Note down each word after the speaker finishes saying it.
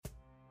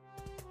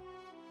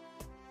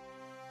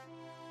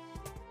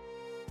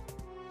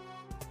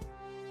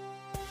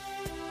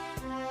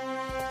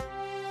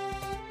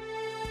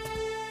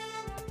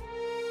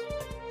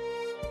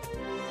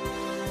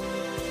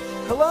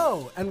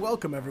Hello, and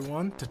welcome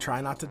everyone to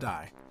Try Not to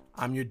Die.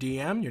 I'm your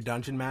DM, your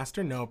Dungeon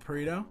Master, Noah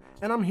Perito,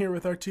 and I'm here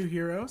with our two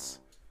heroes.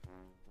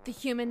 The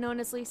human known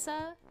as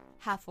Lisa,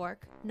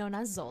 half-orc known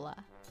as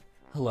Zola.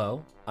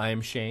 Hello, I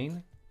am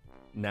Shane,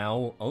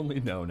 now only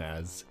known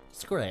as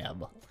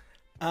Scrab.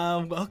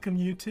 Welcome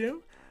you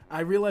two. I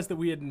realized that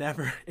we had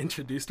never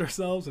introduced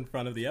ourselves in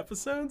front of the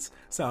episodes,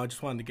 so I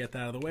just wanted to get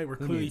that out of the way.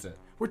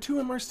 We're too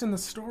immersed in the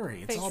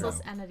story. It's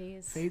Faceless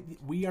entities.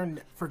 We are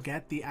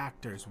forget the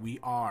actors. We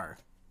are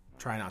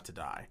Try Not to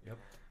Die.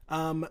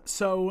 Yep.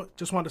 So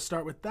just wanted to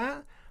start with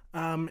that.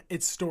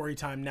 It's story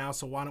time now,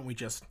 so why don't we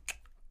just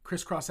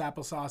crisscross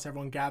applesauce,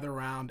 everyone gather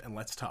around, and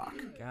let's talk.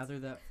 Gather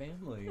that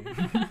family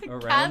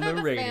around Gather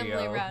the radio.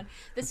 family around.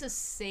 This is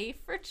safe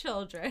for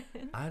children.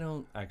 I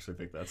don't actually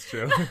think that's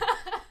true.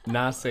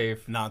 Not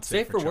safe. Not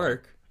safe for children.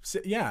 work.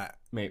 Yeah.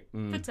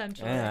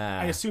 Potentially.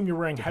 I assume you're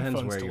wearing Depends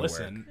headphones where to you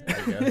listen.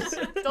 work, I guess.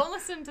 Don't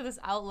listen to this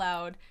out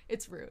loud.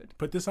 It's rude.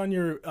 Put this on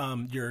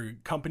your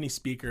company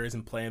speakers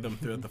and play them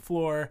through the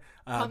floor.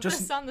 Pump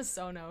this on the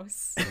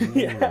Sonos.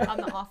 Yeah. On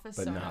the office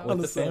But Sonos. not On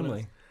with the the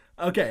family.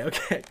 Okay.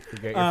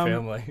 Forget your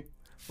family.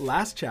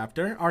 Last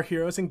chapter, our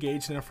heroes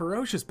engaged in a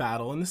ferocious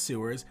battle in the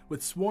sewers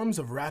with swarms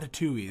of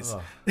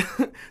ratatouilles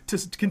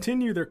to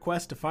continue their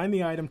quest to find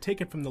the item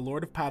taken from the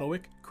Lord of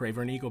Paddlewick,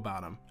 Craven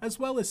Eaglebottom, as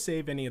well as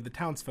save any of the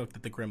townsfolk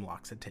that the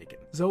Grimlocks had taken.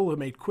 Zola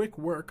made quick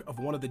work of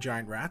one of the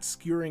giant rats,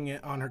 skewering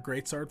it on her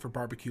greatsword for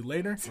barbecue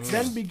later,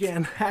 then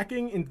began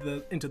hacking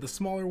into the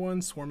smaller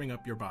ones swarming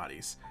up your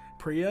bodies.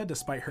 Priya,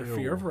 despite her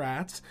fear of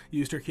rats,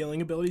 used her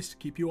healing abilities to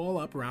keep you all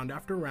up round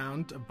after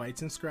round of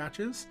bites and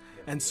scratches,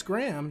 and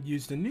Scram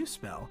used a new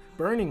spell,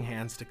 Burning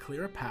Hands, to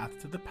clear a path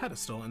to the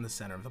pedestal in the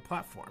center of the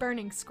platform.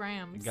 Burning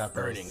scrams. Got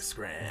Burning those.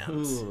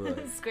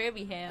 Scrams.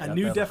 Scrabby hands. A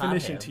new them hot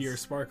definition hands. to your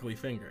sparkly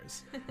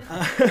fingers.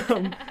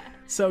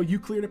 So you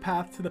cleared a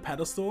path to the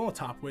pedestal,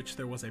 atop which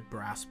there was a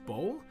brass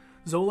bowl.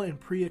 Zola and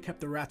Priya kept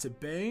the rats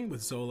at bay,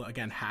 with Zola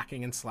again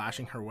hacking and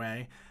slashing her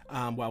way,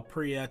 while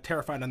Priya,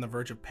 terrified on the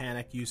verge of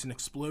panic, used an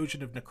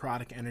explosion of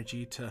necrotic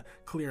energy to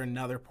clear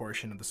another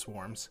portion of the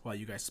swarms. While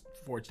you guys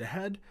forged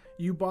ahead,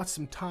 you bought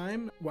some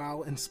time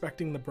while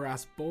inspecting the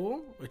brass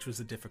bowl, which was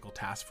a difficult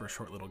task for a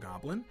short little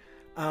goblin.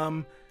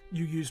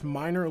 You used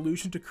minor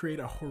illusion to create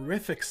a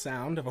horrific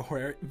sound of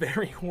a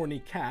very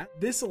horny cat.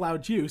 This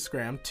allowed you,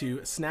 Scram,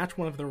 to snatch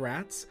one of the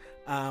rats,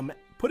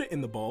 put it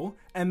in the bowl,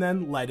 and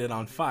then light it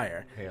on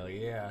fire. Hell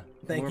yeah.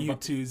 Thank you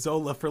to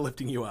Zola for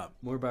lifting you up.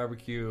 More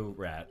barbecue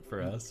rat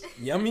for us.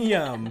 Yummy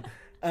yum.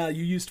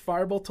 You used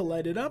Firebolt to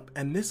light it up,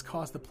 and this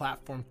caused the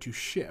platform to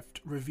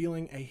shift,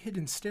 revealing a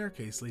hidden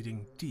staircase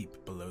leading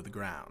deep below the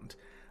ground.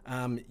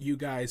 You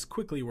guys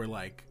quickly were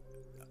like,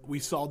 we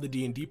solved the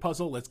D&D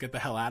puzzle, let's get the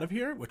hell out of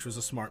here, which was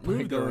a smart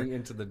move. Going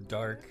into the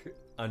dark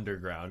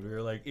underground, we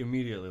were like,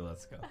 immediately,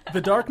 let's go.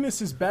 The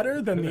darkness is better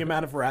than the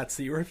amount of rats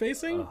that you were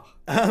facing.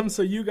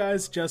 So you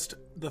guys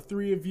the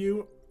three of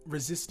you,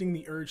 resisting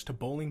the urge to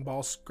bowling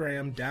ball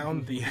Scram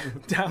down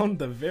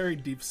the very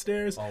deep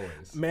stairs,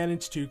 Always.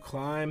 managed to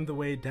climb the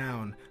way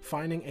down,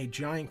 finding a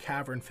giant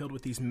cavern filled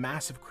with these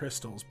massive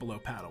crystals below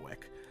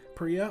Paddlewick.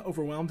 Priya,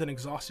 overwhelmed and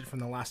exhausted from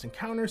the last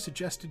encounter,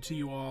 suggested to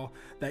you all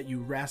that you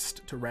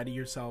rest to ready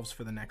yourselves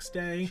for the next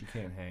day. She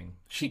can't hang.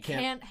 She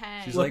Can't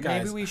hang. She's Look, like,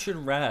 guys. maybe we should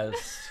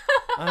rest.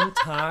 I'm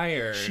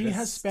tired. She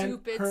has spent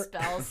Stupid her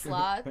spell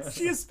slots.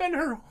 She has spent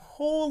her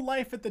whole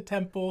life at the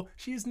temple.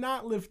 She has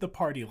not lived the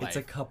party life. It's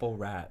a couple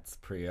rats,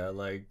 Priya.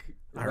 Like,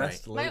 All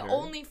rest My later.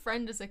 only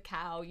friend is a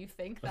cow. You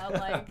think that,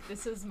 like,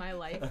 this is my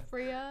life,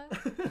 Priya?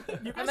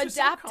 You I'm guys are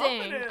so adapting.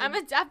 confident. I'm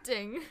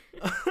adapting.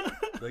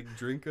 Like,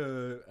 drink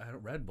a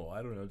Red Bull.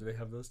 I don't know. Do they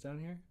have those down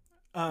here?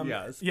 Yeah,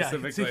 Yeah, it's a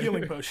specifically.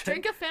 healing potion.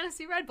 Drink a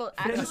fantasy Red Bull.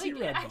 Fantasy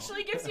Red Bull.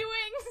 Actually gives you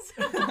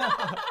wings.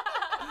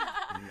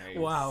 Nice.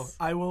 Wow,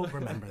 I will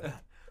remember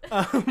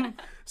that.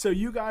 So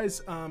you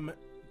guys,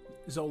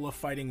 Zola,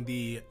 fighting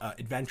the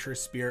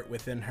adventurous spirit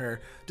within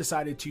her,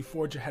 decided to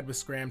forge ahead with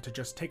Scram to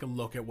just take a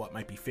look at what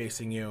might be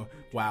facing you.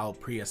 While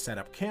Priya set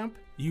up camp,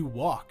 you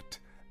walked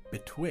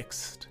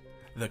betwixt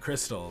the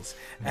crystals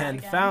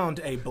and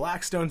found a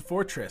blackstone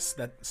fortress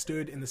that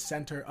stood in the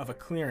center of a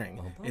clearing,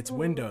 its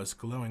windows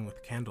glowing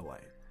with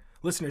candlelight.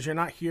 Listeners, you're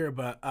not here,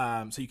 but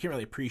so you can't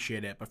really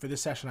appreciate it. But for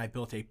this session, I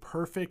built a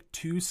perfect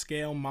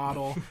 2-scale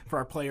model for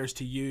our players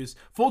to use.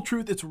 Full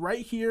truth, it's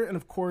right here, and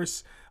of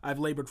course, I've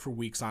labored for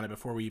weeks on it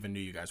before we even knew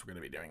you guys were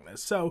going to be doing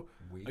this. So,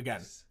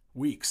 again,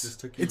 weeks. This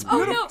took you It's Oh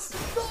beautiful.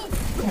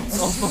 no!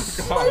 Oh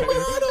my god.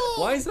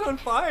 model! Why is it on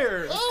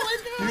fire? Oh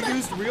my God! You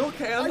used real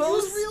candles?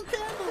 I use real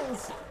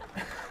candles.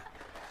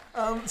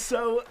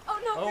 So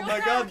Oh no! Oh no my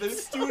god, the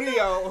rats.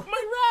 studio.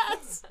 my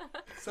rats.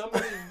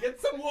 Somebody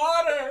get some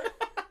water.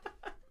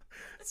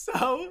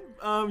 So,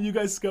 you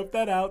guys scoped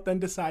that out, then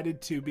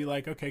decided to be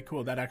like, okay,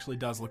 cool, that actually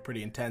does look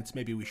pretty intense.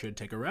 Maybe we should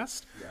take a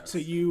rest. Yes. So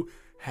you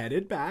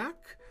headed back,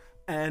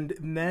 and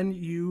then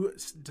you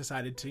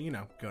decided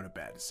to, go to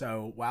bed.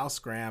 So while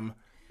Scram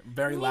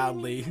very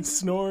loudly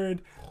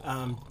snored,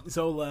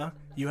 Zola,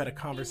 you had a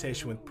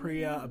conversation with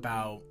Priya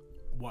about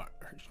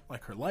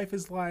what her life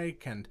is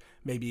like, and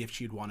maybe if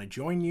she'd want to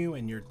join you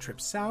in your trip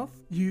south.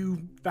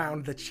 You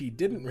found that she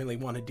didn't really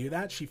want to do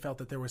that. She felt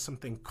that there was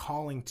something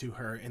calling to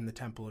her in the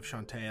Temple of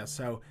Shantea.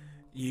 So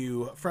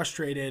you,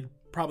 frustrated,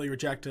 probably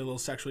rejected, a little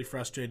sexually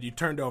frustrated, you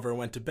turned over and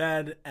went to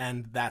bed,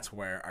 and that's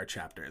where our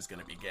chapter is going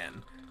to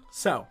begin.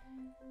 So,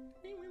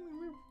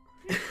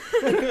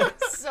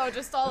 So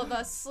just all of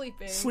us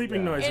sleeping.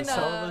 sleeping noises. In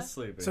All a- of us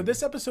sleeping. So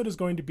this episode is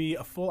going to be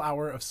a full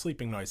hour of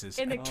sleeping noises.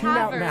 In a Tune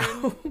out cavern.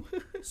 now.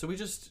 So we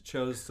just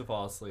chose to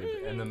fall asleep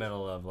in the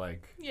middle of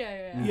like.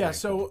 Yeah. Yeah,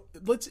 so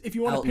let's, if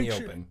you want Out to in the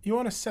picture, open. you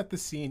want to set the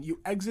scene. You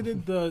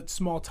exited the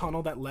small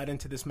tunnel that led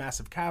into this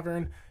massive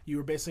cavern. You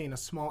were basically in a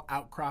small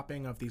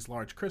outcropping of these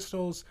large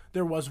crystals.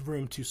 There was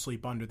room to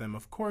sleep under them,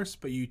 of course,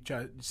 but you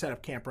set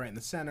up camp right in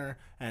the center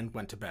and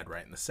went to bed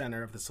right in the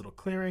center of this little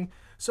clearing.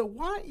 So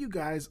why don't you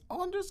guys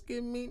all just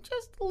give me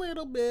just a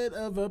little bit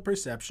of a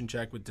perception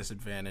check with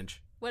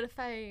disadvantage? What if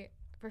I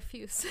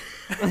refuse?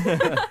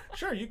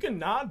 Sure, you can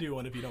not do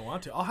one if you don't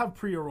want to. I'll have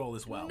Priya roll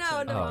as well. No,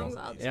 so- no, Oh,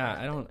 I'll just yeah, not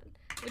I do don't- it.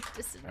 With All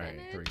disadvantage.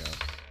 right, here we go.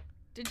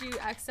 Did you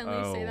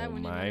accidentally say that Oh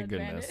when you my had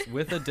goodness! advantage?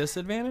 With a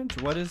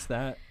disadvantage, what does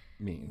that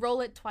mean?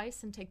 Roll it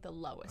twice and take the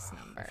lowest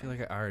number. I feel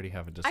like I already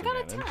have a I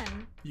disadvantage. got a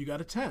 10. You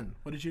got a 10.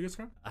 What did you get,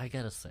 Scrum? I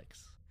got a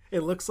 6.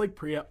 It looks like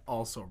Priya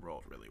also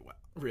rolled really well.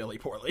 Really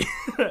poorly.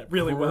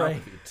 Really well.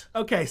 Great.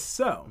 Okay,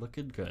 so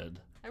Looking good.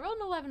 I rolled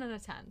an 11 and a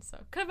 10, so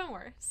could have been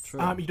worse.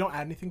 True. you don't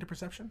add anything to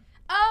perception?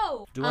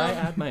 Oh! Do I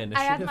add my I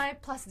initiative? add my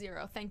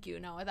 +0. Thank you.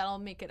 No, that'll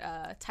make it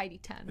a tidy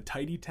 10. A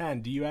tidy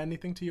 10. Do you add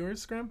anything to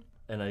yours, Scram?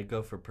 And I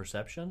go for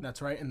perception.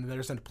 That's right, and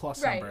there's a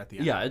plus Right. number at the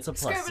end. Yeah, it's a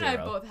Scram plus and I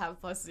 0. both have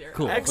 +0.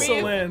 Cool.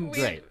 Excellent. We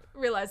Great.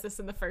 realized this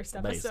in the first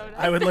episode. Amazing.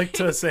 I would like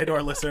to say to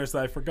our listeners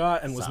that I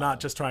forgot and was not Solid.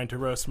 just trying to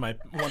roast my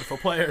wonderful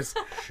players.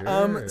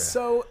 Sure.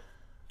 So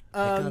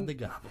I got the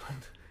goblin.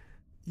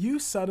 you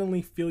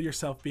suddenly feel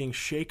yourself being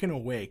shaken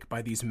awake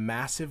by these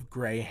massive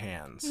gray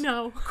hands.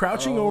 No.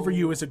 Crouching over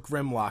you is a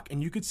Grimlock,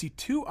 and you could see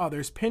two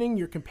others pinning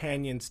your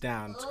companions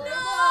down. Scram.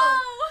 No!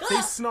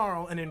 They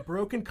snarl, and in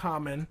broken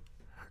common,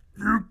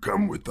 "You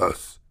come with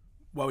us."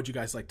 What would you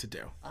guys like to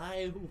do?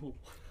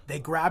 They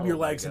grab your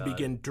my legs and God.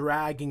 begin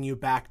dragging you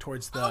back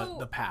towards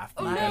the path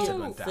that you guys had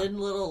went down.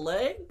 little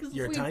legs.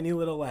 Your tiny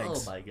little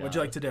legs. Oh my What'd you God.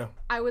 like to do?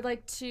 I would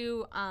like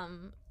to,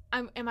 am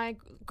I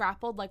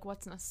grappled? Like,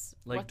 what's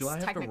Like, do I have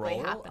to technically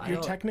roll? happening? I You're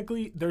don't-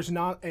 technically, there's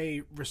not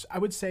a, I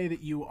would say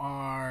that you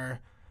are,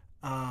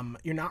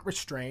 you're not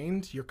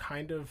restrained. You're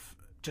kind of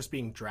just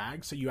being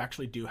dragged. So you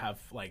actually do have,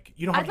 like,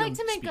 you don't have I'd your like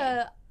to make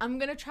speed. I'm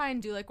gonna try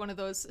and do like one of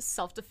those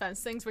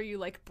self-defense things where you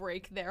like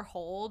break their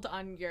hold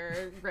on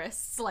your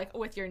wrists, like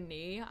with your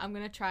knee. I'm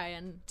gonna try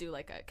and do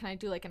can I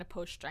do like an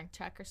opposed strength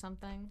check or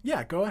something?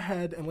 Yeah, go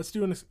ahead and let's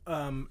do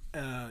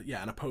an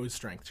opposed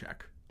strength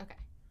check. Okay.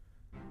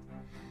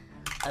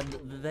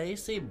 And they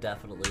seem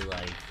definitely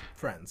like.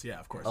 Friends, yeah,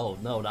 of course. Oh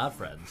no, not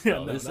friends. Yeah,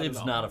 No, no, this not at seems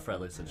all. not a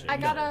friendly situation. I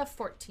got a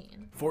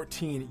 14.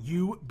 14.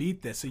 You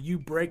beat this, so you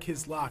break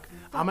his lock.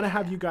 I'm gonna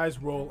have you guys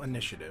roll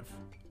initiative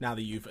now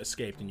that you've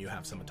escaped and you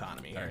have some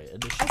autonomy. All right,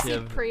 I see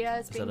initiative. Priya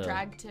is is being that a-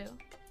 dragged too.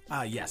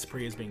 Yes,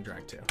 Priya is being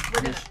dragged too.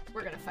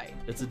 We're gonna fight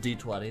It's a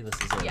D20.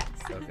 This is a. Yes.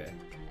 Okay.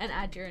 and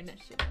add your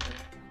initiative.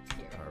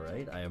 Here. All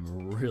right. I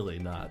am really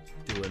not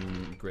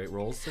doing great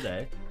rolls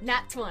today.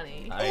 Nat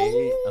 20.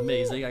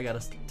 Amazing. I got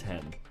a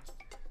 10.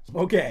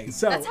 Okay,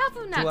 so That's half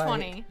of Nat Do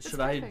 20. That's should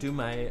I perfect. do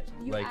my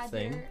You like add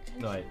thing? your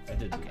No, I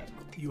did do Okay.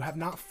 that. you have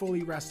not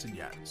fully rested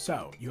yet,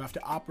 so you have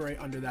to operate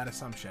under that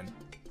assumption.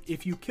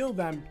 If you kill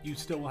them, you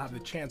still will have the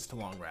chance to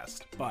long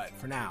rest, but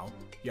for now,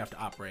 you have to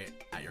operate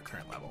at your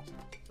current level.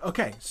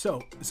 Okay,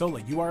 so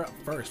Zola, you are up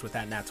first with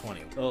that nat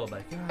 20. Oh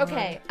my god.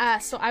 Okay,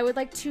 so I would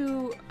like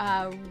to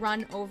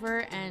run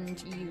over and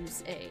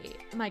use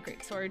my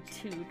greatsword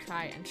to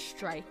try and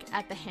strike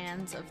at the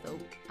hands of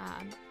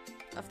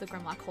the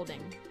Grimlock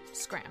holding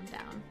Scram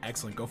down.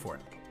 Excellent, go for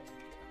it.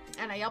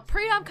 And I yell,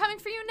 Priya, I'm coming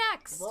for you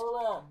next!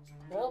 Lola,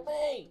 help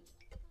me!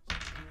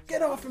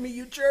 Get off of me,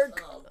 you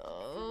jerk!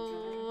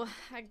 Oh,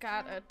 I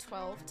got a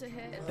 12 to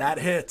hit. That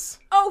hits.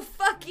 Oh,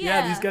 fuck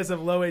yeah! Yeah, these guys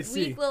have low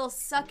AC. Weak little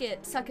suck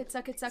it, suck it,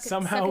 suck it, suck it,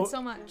 Somehow, suck it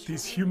so much.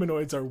 these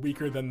humanoids are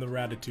weaker than the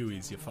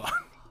Ratatouilles you fought.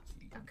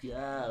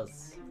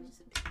 Yes.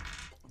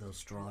 Those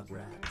strong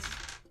rats.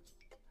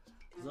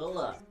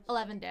 Zola.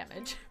 11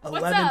 damage.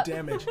 11 What's up?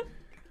 damage.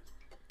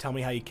 Tell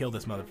me how you kill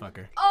this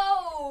motherfucker.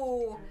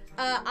 Oh!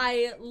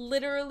 I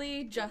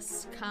literally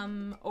just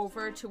come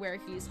over to where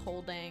he's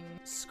holding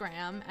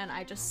Scram, and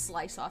I just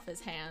slice off his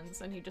hands,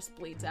 and he just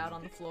bleeds out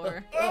on the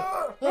floor.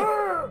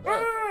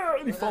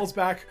 And he falls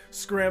back,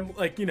 Scram,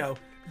 like, you know,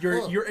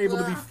 you're able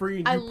to be free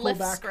and I you pull lift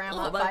back. Scram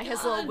Oh up my by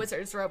his little God.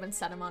 wizard's robe and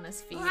set him on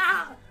his feet.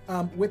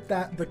 With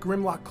that, the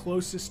Grimlock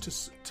closest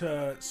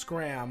to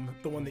Scram,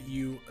 the one that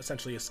you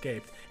essentially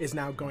escaped, is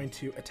now going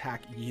to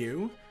attack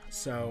you.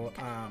 So,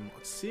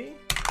 let's see.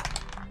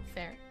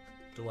 Fair.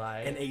 Do I?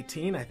 An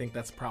 18, I think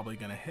that's probably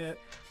going to hit.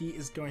 He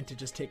is going to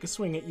just take a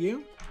swing at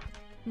you.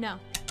 No.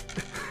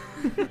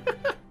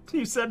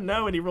 You said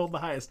no, and he rolled the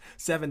highest.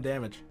 7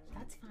 damage.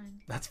 That's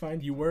fine. That's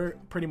fine. You were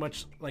pretty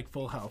much like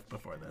full health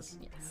before this.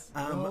 Yes.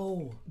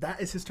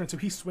 That is his turn. So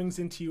he swings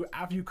into you.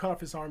 After you cut off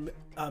his arm,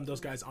 those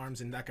guys'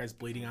 arms, and that guy's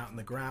bleeding out on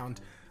the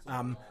ground.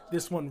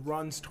 This one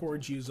runs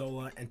towards you,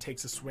 Zola, and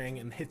takes a swing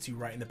and hits you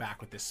right in the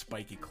back with this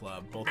spiky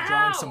club, both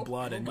drawing some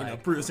blood and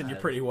bruising you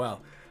pretty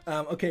well.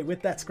 Okay,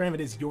 with that, Scram, it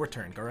is your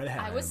turn. Go right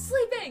ahead. I was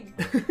sleeping.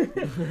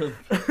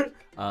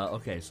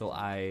 Okay, so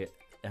I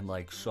am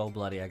like so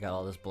bloody. I got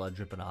all this blood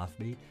dripping off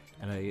me,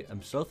 and I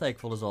am so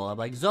thankful to Zola. I'm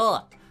like,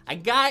 Zola, I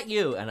got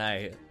you, and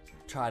I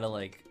try to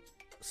like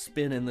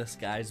spin in this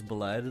guy's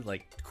blood,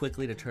 like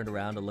quickly to turn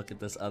around to look at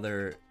this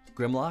other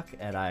Grimlock,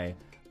 and I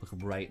look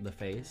him right in the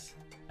face,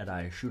 and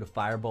I shoot a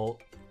firebolt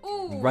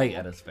right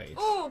at his face.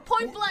 Ooh,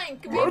 point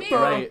blank, baby.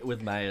 Right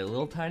with my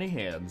little tiny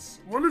hands.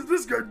 What is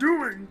this guy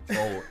doing?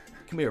 Oh,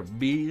 come here,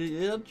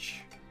 bitch.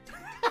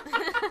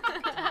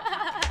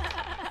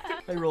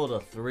 I rolled a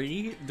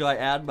 3. Do I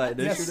add my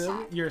initiative?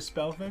 Yes, your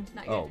spell thing?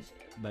 Not your initiative.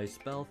 My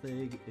spell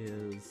thing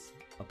is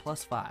a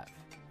 +5.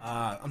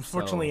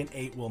 Unfortunately, an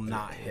 8 will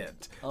not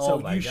hit. Oh so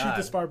my you shoot God.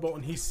 this firebolt,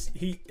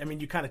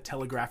 and you kind of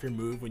telegraph your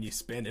move when you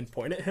spin and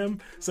point at him.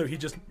 So he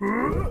just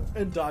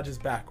and dodges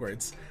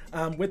backwards.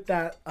 With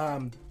that,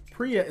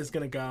 Priya is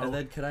gonna go. And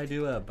then can I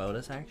do a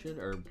bonus action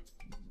or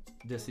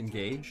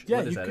disengage? Yeah,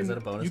 what is you that? can. Is that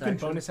a bonus you can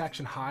action? bonus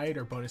action hide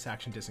or bonus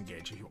action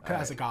disengage.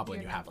 As a goblin,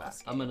 you have that.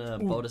 I'm gonna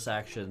bonus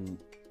action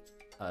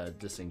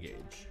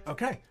disengage.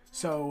 Okay,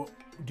 so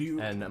do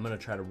you? And I'm gonna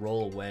try to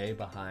roll away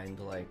behind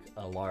like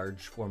a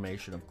large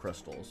formation of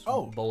crystals.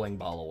 Oh. Bowling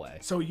ball away.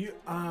 So you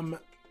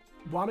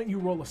why don't you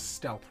roll a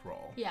stealth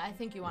roll? Yeah, I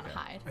think you want to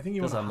hide. I think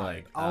you want 'Cause to I'm hide.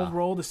 like, I'll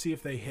roll to see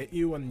if they hit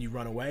you when you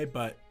run away,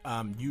 but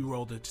you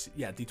rolled it.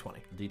 Yeah, D20.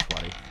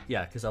 D20.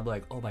 Yeah, because I'm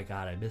like, oh my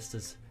god, I missed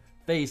his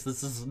face.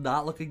 This is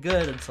not looking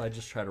good. And so I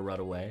just try to run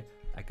away.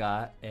 I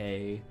got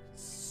a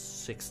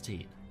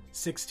 16.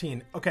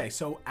 16. Okay,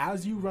 so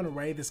as you run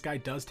away, this guy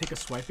does take a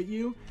swipe at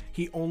you.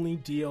 He only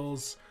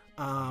deals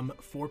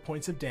 4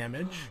 points of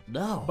damage.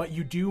 No. But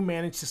you do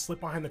manage to slip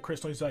behind the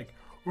crystal. He's like,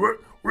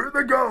 where'd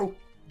they go?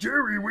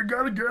 Jerry, we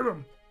gotta get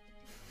him.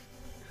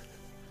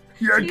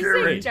 Yeah, Did you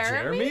say Wait,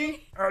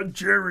 Jeremy?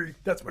 Jerry.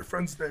 That's my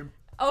friend's name.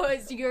 Oh,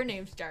 your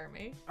name's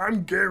Jeremy.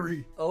 I'm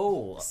Gary.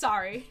 Oh.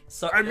 Sorry.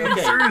 So, I mean,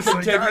 okay, seriously,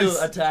 continue guys.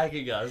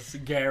 attacking us,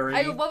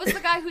 Gary. What was the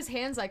guy whose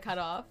hands I cut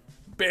off?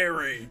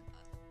 Barry.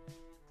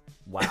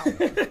 Wow.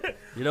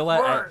 You know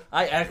what?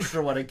 I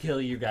extra want to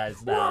kill you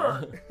guys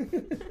now.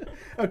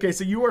 Okay,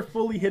 so you are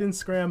fully hidden,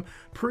 Scram.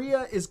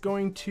 Priya is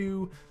going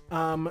to,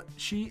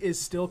 she is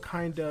still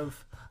kind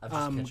of, I'm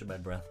just catching my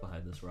breath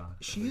behind this rock.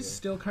 she's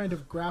still kind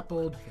of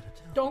grappled.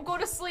 Don't go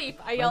to sleep.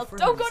 I yelled,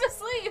 don't go to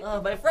sleep. Oh,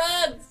 my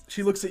friends!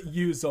 She looks at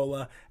you,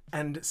 Zola,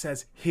 and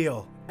says,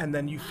 heal. And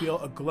then you feel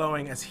a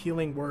glowing as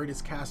healing word is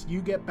cast.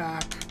 You get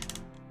back,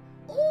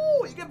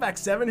 you get back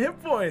 7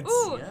 hit points.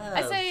 Ooh, I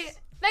Yes. say,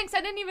 thanks, I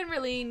didn't even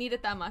really need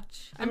it that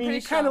much. I mean,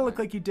 you kind of look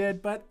like you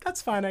did, but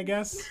that's fine, I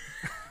guess.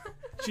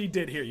 She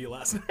did hear you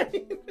last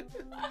night.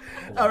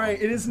 All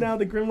right, it is now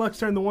the Grimlock's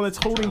turn, the one that's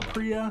holding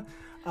Priya.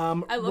 I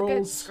look at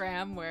rolls-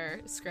 Scram where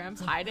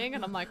Scram's hiding,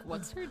 and I'm like,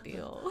 what's her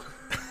deal?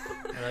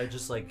 And I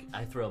just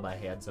I throw my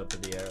hands up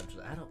in the air.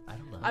 I don't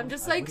know. I'm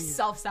just what like do you-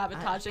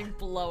 self-sabotaging,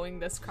 blowing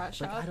this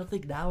crush I up. don't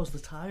think now is the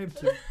time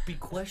to be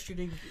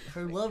questioning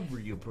her love for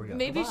you, Priya.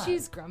 Maybe Come on.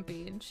 she's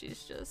grumpy and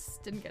she's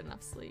just didn't get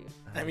enough sleep.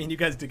 I mean, you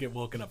guys did get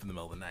woken up in the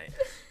middle of the night.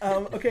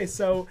 Okay,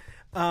 so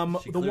She the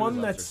clearly one loves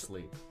her that's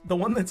sleep. the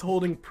one that's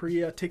holding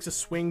Priya takes a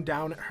swing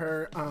down at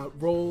her,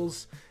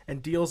 rolls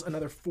and deals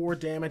another 4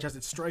 damage as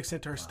it strikes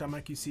into her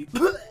stomach. You see,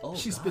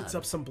 she spits God.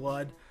 up some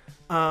blood.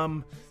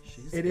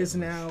 She's It is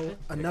getting now shit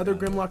kicked another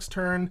out of her. Grimlock's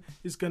turn.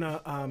 He's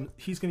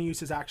gonna use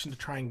his action to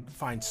try and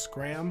find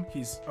Scram.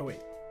 He's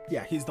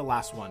the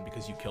last one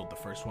because you killed the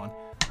first one.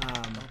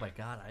 Oh my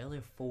god, I only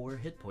have 4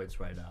 hit points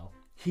right now.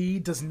 He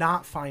does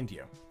not find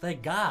you.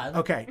 Thank God.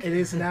 Okay, it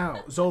is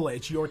now Zola.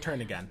 It's your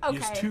turn again. Okay.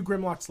 There's 2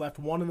 Grimlocks left.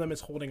 One of them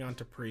is holding on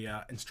to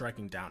Priya and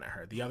striking down at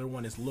her. The other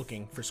one is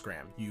looking for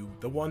Scram.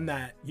 The one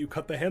that you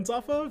cut the hands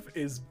off of,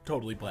 is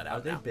totally bled out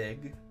Are they now.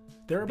 big?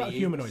 They're about beings?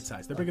 humanoid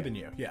size. They're bigger Okay. than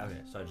you. Yeah.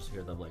 Okay, so I just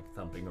hear them like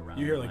thumping around.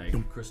 You hear like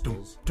dum,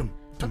 crystals. dum,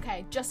 dum.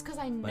 Okay, just because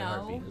I My know,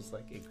 heartbeat is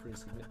like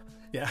increasing.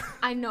 Yeah.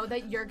 I know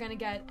that you're gonna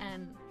get,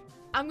 and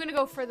I'm gonna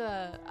go for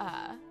the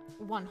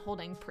one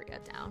holding Priya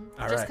down.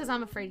 All Just right. because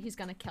I'm afraid he's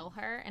gonna kill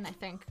her, and I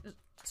think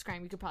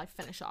Scram, you could probably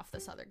finish off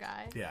this other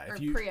guy. Yeah, if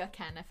or you- Priya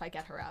can if I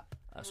get her up.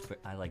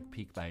 I like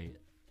peek my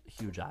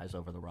huge eyes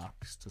over the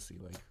rocks to see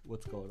like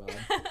what's going on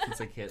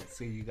since I can't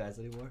see you guys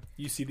anymore.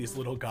 You see these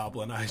little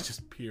goblin eyes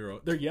just peer.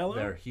 They're yellow.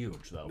 They're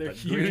huge though. They're but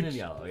huge. Green and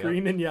yellow. Yeah.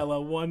 Green and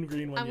yellow. One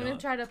green, one I'm yellow. gonna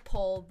try to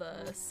pull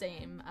the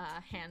same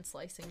hand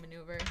slicing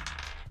maneuver.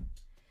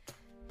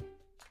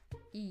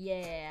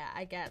 Yeah,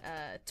 I get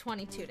a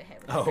 22 to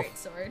hit with a great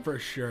sword. For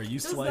sure. You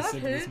Does slice that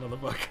into this hit?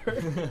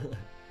 motherfucker.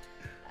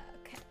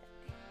 Okay.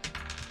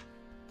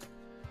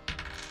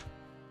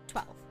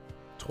 12.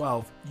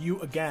 12. You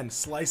again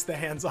slice the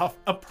hands off.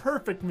 A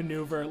perfect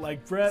maneuver,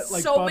 like Brett,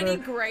 like so butter. many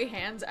gray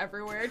hands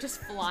everywhere,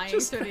 just flying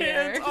Just through the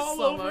hands air, all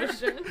slow over.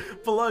 motion.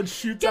 Blood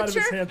shoots out Get of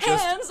his your hands.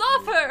 hands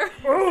off her!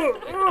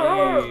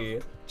 Hey.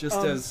 Just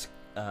as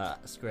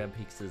Scram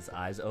peeks his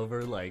eyes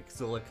over, like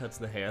Zola cuts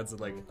the hands and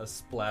like a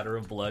splatter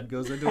of blood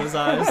goes into his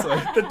eyes.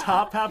 Like, The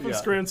top half of Yeah.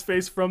 Scram's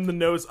face from the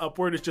nose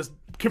upward is just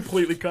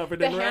completely covered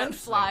The in hand red.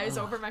 flies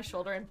over my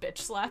shoulder and bitch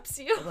slaps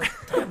you.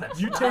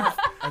 You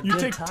good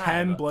take time.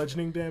 10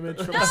 bludgeoning damage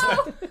from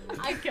that.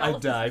 I I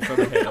killed die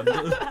from a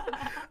hand.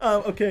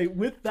 Okay,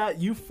 with that,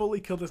 you fully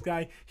kill this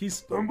guy. He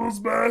stumbles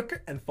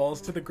back and falls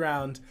to the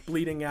ground,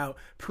 bleeding out.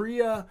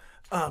 Priya,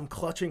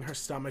 clutching her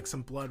stomach,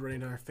 some blood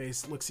running down her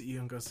face, looks at you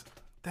and goes,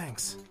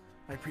 "Thanks.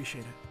 I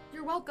appreciate it.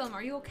 You're welcome.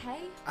 Are you okay?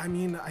 I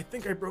mean, I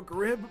think I broke a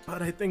rib,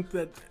 but I think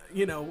that,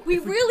 We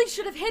if really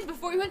should have hid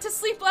before we went to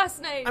sleep last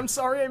night. I'm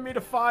sorry I made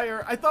a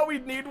fire. I thought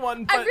we'd need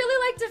one, but I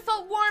really liked it.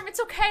 Felt warm. It's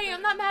okay.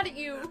 I'm not mad at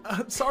you.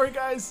 sorry,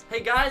 guys."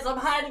 Hey guys, I'm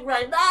hiding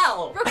right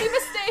now. Rookie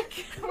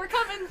mistake. We're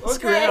coming.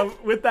 Scram,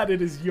 with that,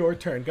 it is your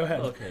turn. Go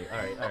ahead. Okay, all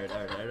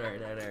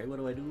right. What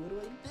do I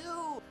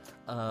do?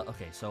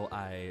 Okay, so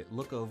I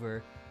look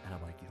over and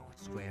I'm like, you know what,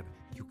 Scram,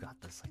 you got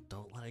this. Like,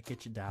 don't let it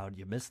get you down.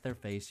 You missed their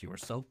face. You were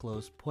so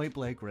close, point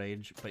blank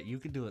range, but you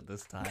can do it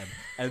this time.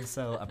 And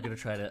so I'm gonna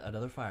try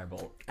another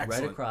firebolt right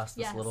Excellent. across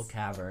this Yes. little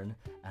cavern,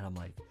 and I'm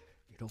like,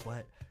 you know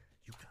what,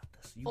 you got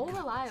this. You All got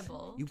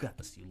reliable. This. You got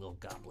this, you little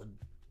goblin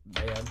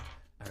man.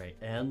 All right,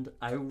 and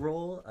I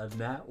roll a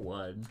nat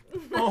 1.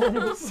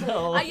 Oh,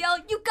 So I yell,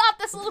 "You got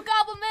this, little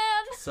goblin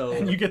man!" so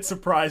and you get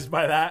surprised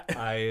by that.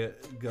 I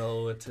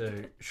go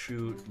to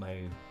shoot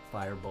my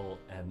firebolt,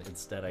 and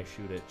instead I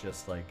shoot it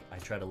just like I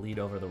try to lead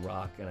over the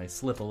rock, and I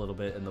slip a little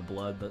bit in the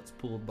blood that's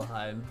pooled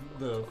behind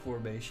the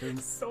formation.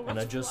 So and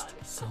I much just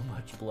blood. so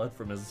much blood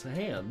from his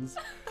hands,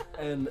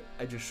 and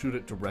I just shoot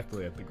it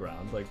directly at the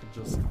ground, like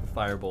just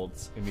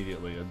firebolts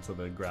immediately into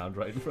the ground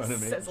right in front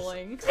of me.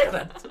 Sizzling.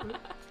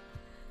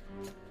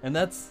 And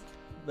that's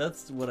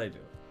what I do.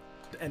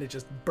 And it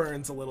just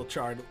burns a little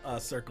charred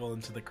circle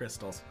into the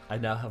crystals. I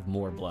now have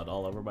more blood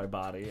all over my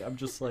body. I'm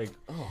just like,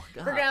 oh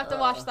god. We're gonna have to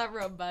wash that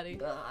robe, buddy.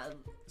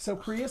 So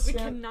Priya We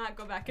stands. cannot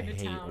go back into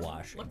hate town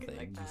washing looking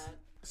like things. that.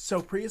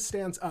 So Priya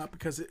stands up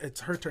because it's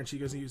her turn.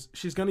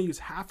 She's going to use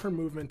half her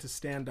movement to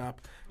stand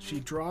up. She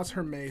draws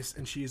her mace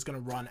and she's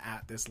going to run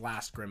at this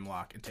last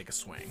Grimlock and take a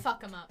swing.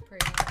 Fuck him up, Priya.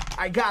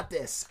 I got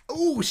this.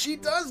 Ooh, she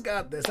does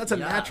got this. That's a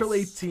Yes. natural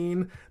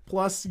 18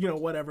 plus,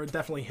 whatever.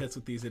 Definitely hits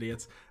with these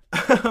idiots.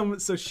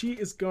 So she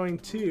is going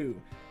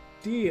to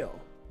deal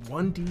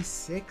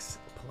 1d6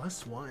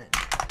 plus 1.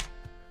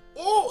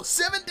 Oh,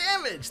 7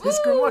 damage! This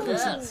Grimlock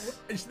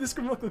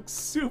looks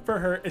super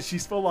hurt, and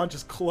she's full on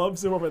just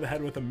clubs him over the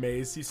head with a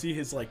mace. You see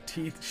his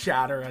teeth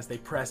shatter as they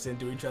press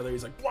into each other.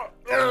 He's like, "What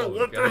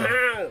the God.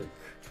 hell?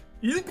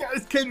 You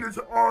guys came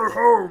into our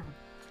home."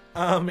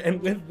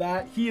 And with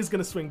that, he is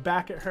gonna swing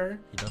back at her.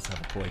 He does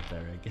have a point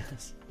there, I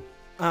guess.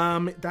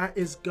 That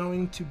is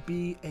going to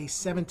be a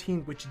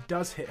 17, which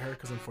does hit her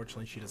because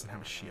unfortunately she doesn't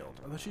have a shield.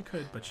 Although she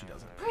could, but she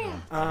doesn't.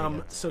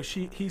 Priya. So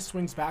he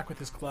swings back with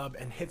his club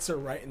and hits her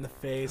right in the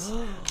face.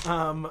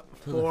 To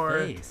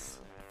the face.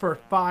 For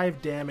 5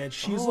 damage.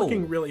 She's Oh.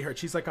 looking really hurt.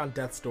 She's like on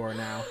death's door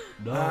now.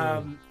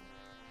 No.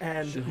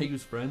 And Should I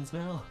use friends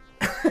now?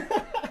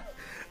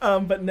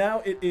 but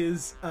now it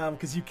is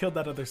because you killed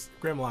that other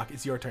Grimlock.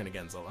 It's your turn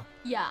again, Zola.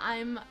 Yeah,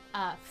 I'm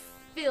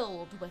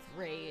filled with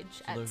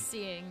rage at there's-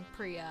 seeing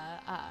Priya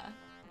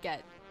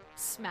get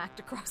smacked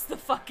across the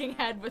fucking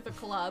head with a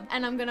club,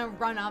 and I'm gonna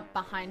run up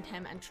behind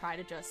him and try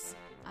to just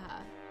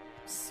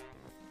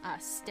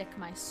stick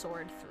my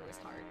sword through his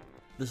heart.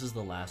 This is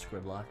the last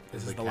Grimlock.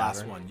 This in is the cavern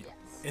last one Yes.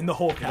 in the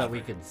whole That cavern.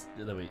 we can.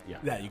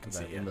 Yeah, you can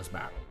see, in yeah. this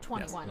map.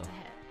 21 Yes. to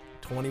hit.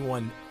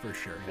 21 for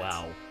sure. hits.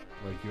 Wow.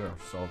 Like you're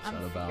so upset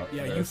I'm about.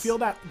 furious. Yeah, this. you feel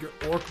that your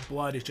orc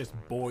blood is just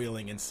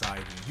boiling inside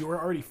you. You were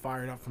already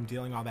fired up from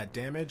dealing all that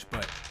damage,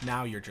 but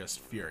now you're just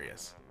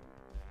furious.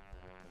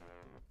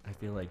 I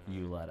feel like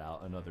you let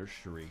out another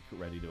shriek,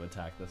 ready to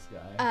attack this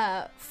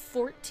guy.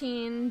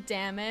 14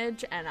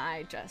 damage, and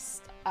I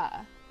just,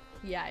 I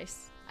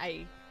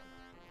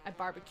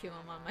barbecue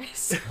him on my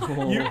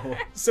sword.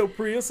 So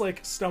Priya's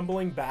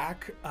stumbling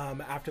back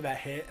after that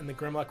hit, and the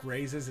Grimlock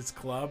raises its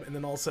club, and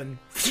then all of a sudden,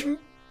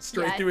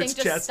 straight Yeah, through I its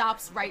think just chest.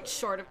 stops right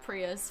short of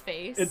Priya's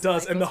face. It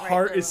does, and the goes right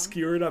heart through is him.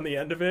 skewered on the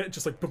end of it,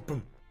 just like boom,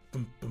 boom,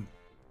 boom, boom,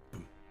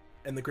 boom,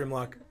 and the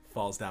Grimlock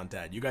falls down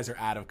dead. You guys are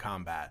out of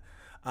combat.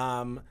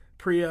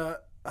 Priya,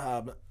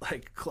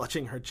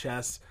 clutching her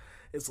chest,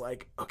 is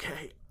like,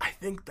 okay, I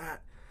think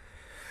that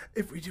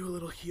if we do a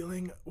little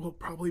healing, we'll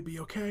probably be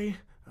okay.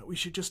 We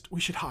should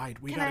hide.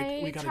 We Can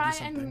I gotta try do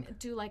something. and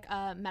do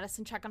a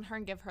medicine check on her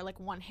and give her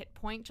 1 hit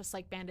point, just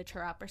bandage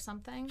her up or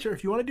something? Sure,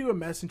 if you want to do a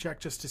medicine check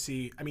just to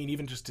see,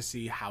 even just to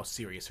see how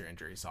serious her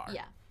injuries are.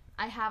 Yeah,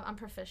 I'm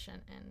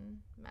proficient in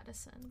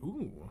medicine.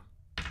 Ooh.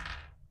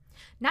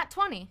 Nat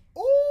 20.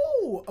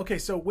 Oh, okay.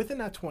 So within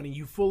that 20,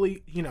 you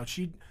fully,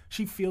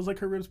 she feels like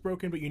her ribs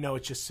broken, but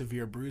it's just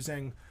severe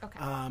bruising. Okay.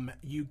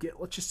 You get,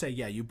 let's just say,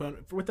 you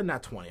within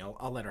that 20,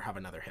 I'll let her have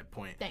another hit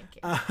point. Thank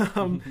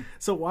you.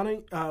 So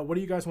what do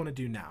you guys want to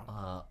do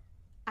now?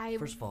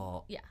 First of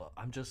all, yeah.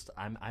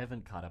 I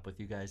haven't caught up with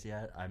you guys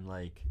yet. I'm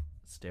like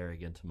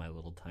staring into my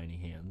little tiny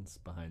hands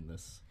behind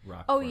this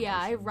rock. Oh yeah,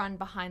 I formation. run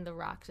behind the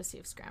rock to see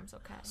if Scram's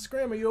okay.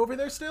 Scram, are you over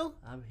there still?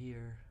 I'm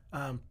here.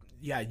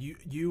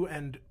 You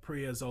and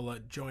Priya Zola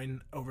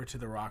join over to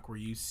the rock where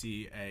you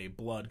see a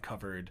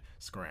blood-covered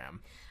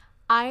Scram.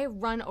 I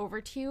run over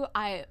to you,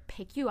 I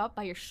pick you up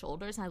by your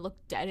shoulders, and I look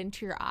dead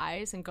into your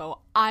eyes and go,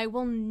 I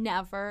will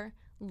never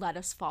let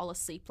us fall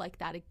asleep like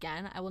that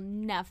again. I will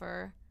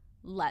never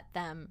let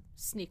them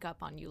sneak up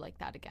on you like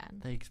that again.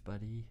 Thanks,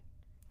 buddy.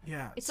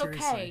 Yeah, It's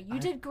seriously. okay. You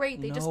did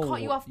great. They just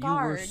caught you off You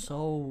guard. were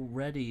so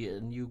ready,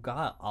 and you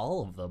got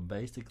all of them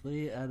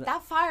basically. And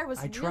That fire was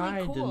I really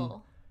tried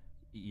cool.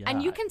 yeah,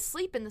 And you can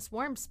sleep in this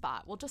warm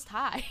spot. We'll just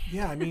hide.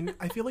 Yeah, I mean,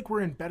 I feel like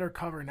we're in better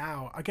cover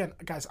now. Again,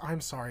 guys,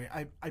 I'm sorry.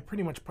 I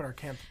pretty much put our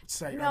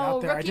campsite right out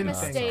No, there. I rookie didn't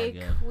think- mistake.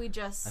 It's all good. We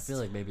just... I feel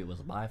like maybe it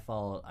was my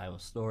fault. I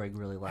was snoring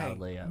really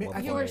loudly. at ma- one I-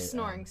 You were point,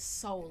 snoring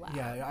so loud.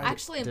 Yeah,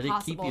 Actually Did it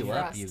keep impossible you for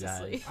up, us you to guys?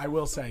 sleep. I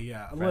will say,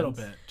 a little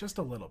Friends? bit, just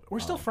a little bit. We're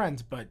still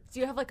friends, but Do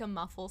you have like a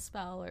muffle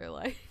spell or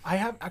like... I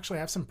have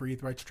some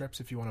breathe right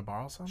strips if you want to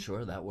borrow some.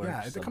 Sure, that works.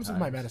 Yeah, it comes with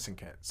my sometimes. medicine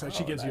kit, so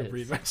she Oh, gives you a nice.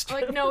 breathe right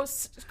strip. Like, no,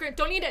 Scram,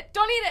 don't eat it.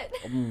 Don't eat it.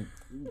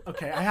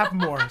 Okay, I have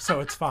more, so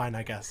it's fine,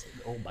 I guess.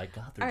 Oh my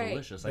god, they're All right.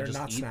 delicious. They're I just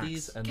not eat snacks.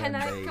 these and Can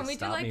then they we do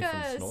stop like me from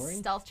a snoring.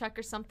 stealth check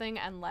or something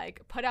and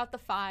like put out the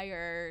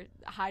fire,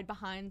 hide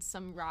behind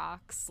some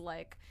rocks,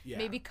 like Yeah.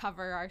 maybe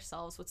cover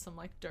ourselves with some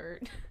like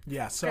dirt.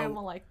 Yeah, Scram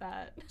will so like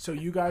that.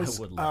 you guys,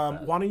 I would love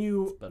that. why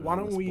don't better why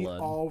than don't this we blood.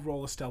 all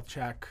roll a stealth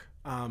check?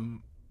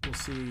 We'll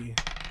see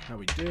how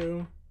we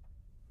do.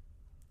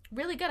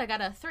 Really good. I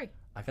got a 3.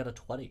 I got a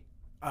 20.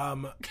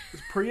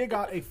 Priya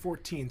got a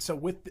 14, so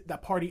with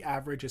that party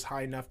average is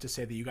high enough to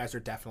say that you guys are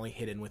definitely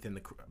hidden within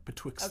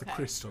betwixt the Okay.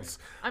 crystals.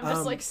 I'm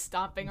just like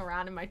stomping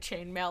around in my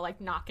chainmail, like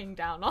knocking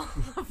down all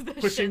of the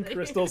Pushing shit.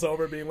 crystals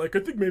over, being like, I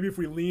think maybe if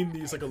we lean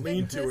these like a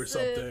lean-to or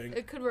something.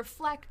 It could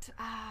reflect.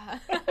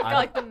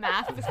 Like the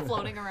math is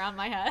floating around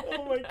my head.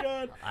 Oh my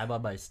god. I'm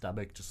on my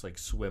stomach just like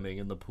swimming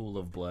in the pool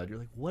of blood. You're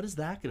like, what is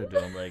that gonna do?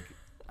 I'm like,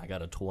 I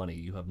got a 20.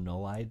 You have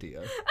no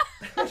idea.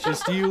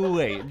 Just you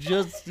wait.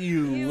 Just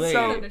you wait.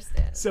 don't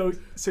understand.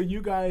 So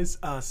you guys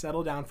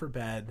settle down for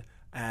bed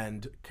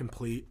and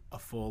complete a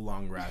full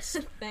long rest.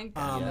 Thank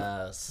God.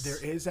 Yes.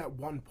 There is at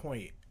one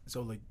point,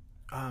 Zola,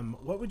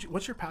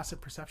 what's your passive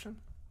perception?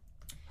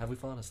 Have we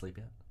fallen asleep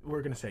yet?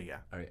 We're gonna say yeah.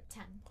 All right.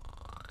 10.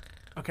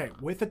 Okay,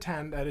 with a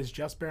 10, that is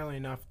just barely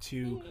enough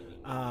to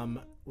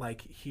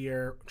like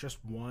hear just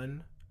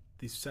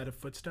these set of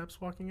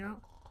footsteps walking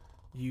out.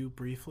 You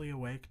briefly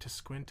awake to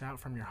squint out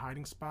from your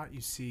hiding spot. You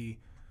see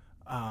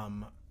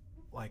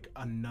like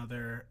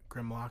another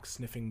Grimlock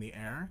sniffing the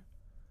air.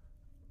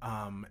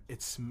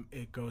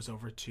 It goes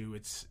over to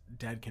its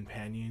dead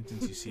companions,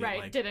 and you see Right,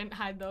 it like didn't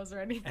hide those or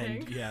anything.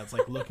 and yeah, it's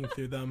like looking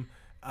through them,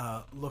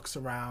 looks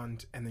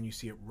around, and then you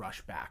see it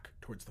rush back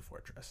towards the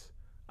fortress.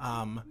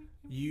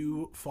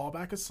 You fall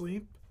back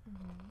asleep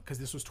because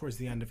this was towards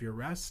the end of your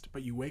rest,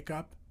 but you wake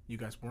up. You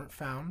guys weren't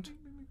found,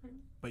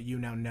 but you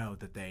now know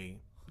that they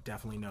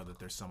definitely know that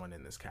there's someone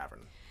in this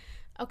cavern.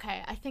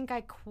 Okay, I think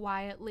I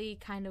quietly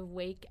kind of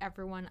wake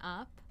everyone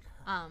up.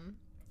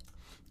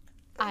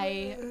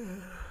 I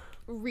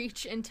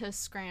reach into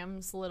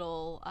Scram's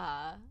little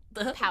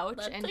pouch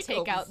and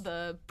take out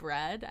the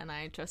bread, and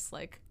I just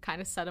like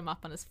kind of set him up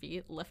on his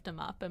feet, lift him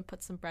up, and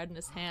put some bread in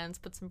his hands,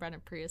 put some bread in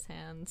Priya's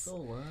hands.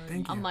 Oh, what?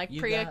 Thank you. I'm like,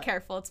 You Priya, got-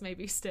 careful, it's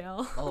maybe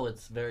stale. Oh,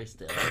 it's very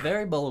still.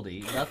 Very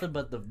moldy. Nothing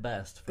but the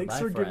best for Thanks my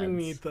for friends. giving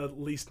me the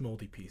least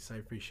moldy piece. I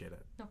appreciate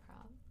it. No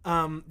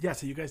problem. Yeah,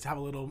 so you guys have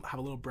a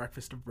little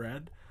breakfast of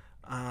bread.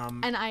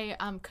 And I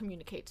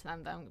communicate to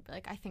them that I'm gonna be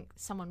like, I think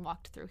someone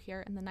walked through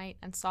here in the night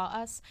and saw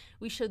us.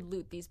 We should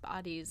loot these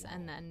bodies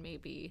and then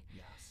maybe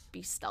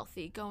be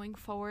stealthy going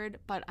forward.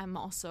 But I'm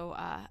also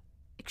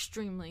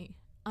extremely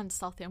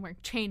unstealthy. I'm wearing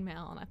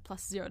chainmail and I have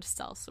 +0 to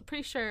stealth. So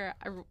pretty sure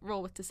I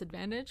roll with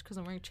disadvantage because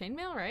I'm wearing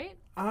chainmail, right?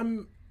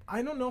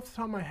 I don't know off the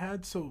top of my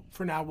head, so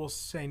for now we'll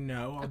say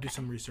no. I'll do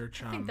some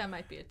research. I think that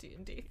might be a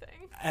D&D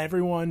thing.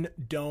 Everyone,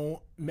 don't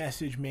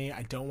message me.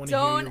 I don't want to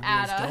hear Don't your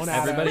add rules. us. Don't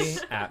add Everybody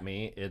us. at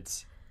me.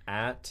 It's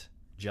at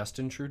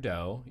Justin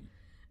Trudeau.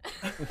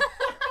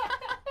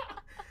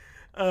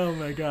 Oh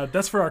my god,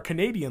 that's for our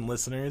Canadian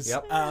listeners.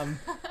 Yep.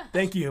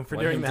 Thank you for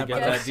Want doing him to that. get by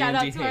the that way. D&D Shout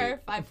out to hate.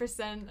 our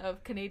 5%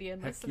 of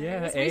Canadian listeners.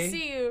 yeah, We eh?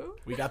 see you.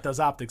 We got those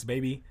optics,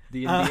 baby.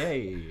 The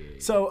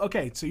NBA.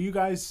 So you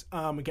guys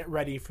get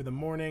ready for the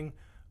morning.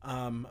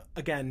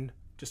 Again,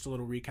 just a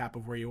little recap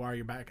of where you are.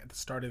 You're back at the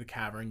start of the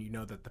cavern. You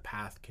know that the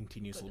path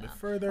continues a little bit I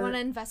further. want to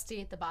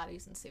investigate the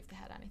bodies and see if they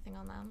had anything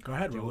on them. Go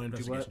ahead, Do roll an what?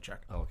 investigation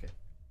check. Oh, okay.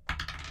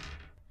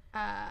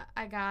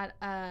 I got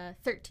a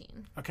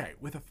 13. Okay,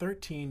 with a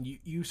 13,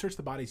 you search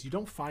the bodies. You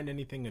don't find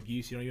anything of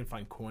use. You don't even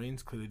find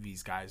coins. Clearly,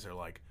 these guys are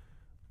like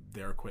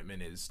their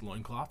equipment is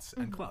loincloths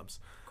and clubs.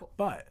 Cool.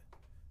 But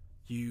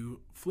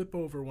you flip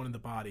over one of the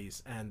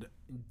bodies, and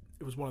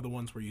it was one of the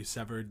ones where you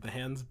severed the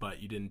hands,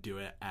 but you didn't do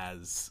it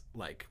as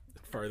like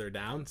further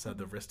down, so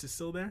the wrist is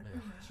still there.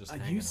 It's just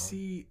hanging You on.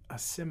 see a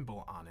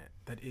symbol on it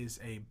that is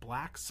a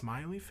black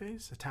smiley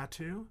face, a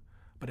tattoo,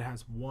 but it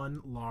has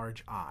one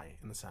large eye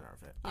in the center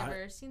of it. You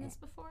ever seen this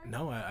before?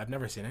 No, I've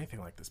never seen anything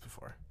like this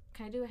before.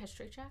 Can I do a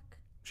history check?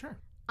 Sure.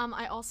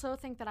 I also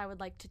think that I would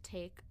like to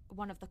take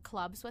one of the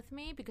clubs with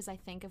me, because I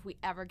think if we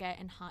ever get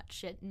in hot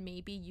shit,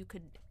 maybe you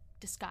could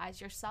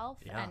disguise yourself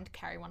Yeah. and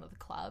carry one of the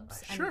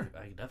clubs. And Sure.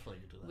 I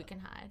definitely could do that. we can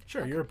hide.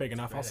 Sure, you're big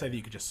enough. I'll great say that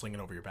you could just sling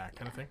it over your back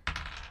kind of thing.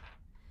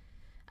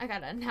 I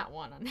got a nat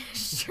 1 on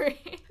history.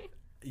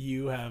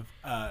 You have,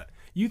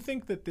 you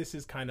think that this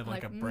is kind of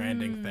like a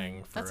branding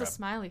thing for That's a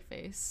smiley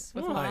face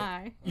with Well, one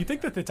eye. You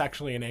think that it's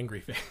actually an angry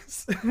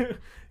face.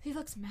 He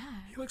looks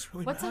mad. He looks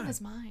really What's mad. on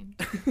his mind?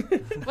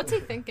 What's he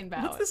thinking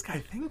about? What's this guy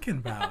thinking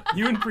about?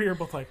 You and Bree are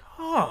both like,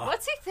 huh.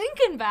 What's he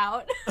thinking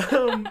about?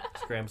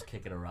 Scram's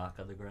kicking a rock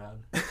on the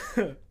ground.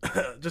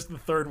 Just the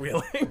third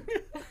wheeling.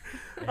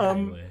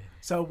 Anyway,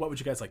 So what would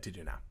you guys like to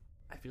do now?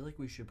 I feel like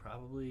we should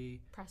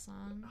probably Press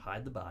on.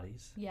 hide the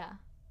bodies. Yeah.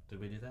 Did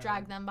we do that?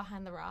 Drag them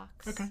behind the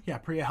rocks. Okay. Yeah,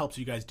 Priya helps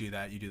you guys do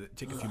that. You do that.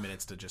 Take a few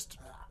minutes to just.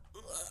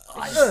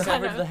 I Kind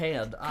severed of- the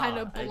hand. Kind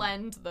of I-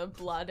 blend the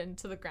blood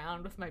into the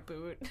ground with my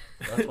boot.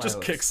 that's why I just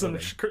was kick some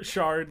swimming.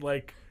 shard,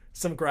 like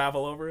some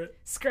gravel over it.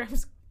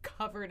 Scrim's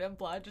covered in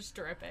blood, just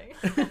dripping.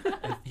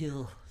 I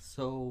feel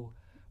so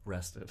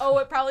rested. Oh,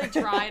 it probably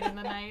dried in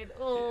the night.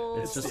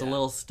 Oh, It's just a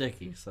little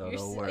sticky, so you're,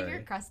 don't s- worry. you're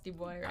a crusty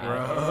boy, right?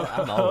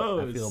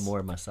 I feel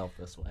more myself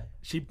this way.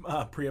 She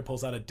Priya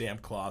pulls out a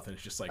damp cloth and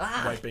is just like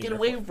wiping. Get your-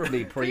 away from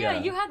me, Priya.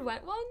 Yeah, you had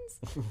wet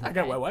ones? I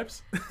got wet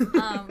wipes.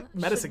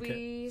 Medicine should kit.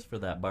 we It's for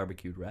that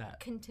barbecued rat.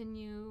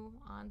 continue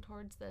on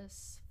towards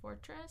this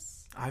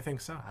fortress? I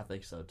think so. I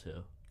think so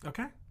too.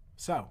 Okay.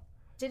 So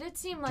Did it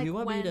seem like do you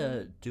want when... me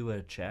to do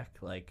a check,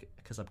 like,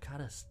 because I'm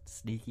kind of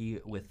sneaky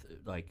with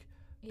like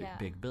Yeah.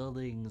 big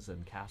buildings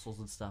and castles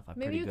and stuff. I'm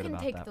Maybe pretty you good can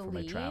about take that the for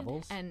my lead,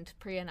 travels. and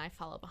Priya and I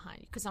follow behind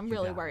you, because I'm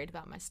really got it. worried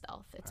about my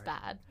stealth. It's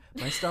bad.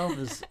 My stealth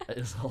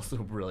is also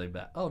really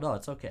bad. Oh no,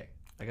 it's okay.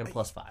 I got a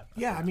 +5.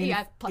 yeah, I mean,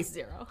 Yeah, if- plus if-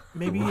 0.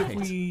 maybe Right.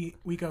 if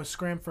we go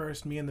Scram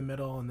first, me in the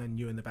middle, and then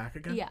you in the back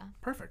again. Yeah.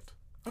 Perfect.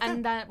 Okay.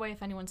 And that way,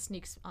 if anyone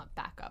sneaks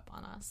back up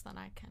on us, then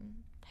I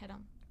can hit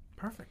them.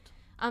 Perfect.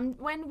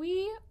 When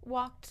we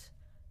walked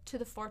to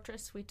the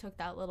fortress, we took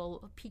that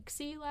little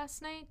peek-see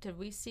last night. Did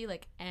we see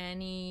like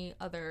any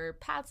other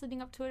paths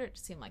leading up to it, or it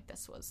just seemed like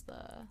this was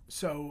the...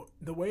 So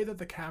the way that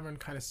the cavern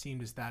kind of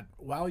seemed is that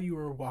while you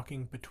were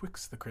walking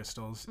betwixt the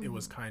crystals, it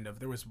was kind of,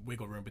 there was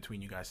wiggle room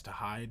between you guys to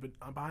hide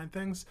behind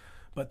things,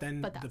 but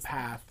then But the that's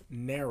path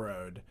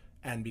narrowed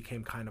and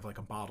became kind of like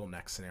a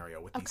bottleneck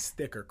scenario with these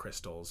thicker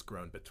crystals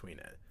grown between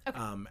it.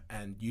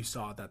 And you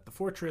saw that the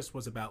fortress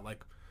was about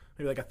like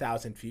maybe like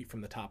 1,000 feet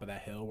from the top of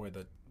that hill where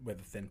the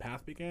thin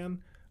path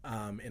began.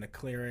 In a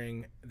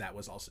clearing that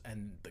was also,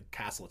 and the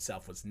castle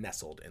itself was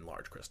nestled in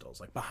large crystals.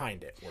 Like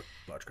behind it were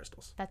large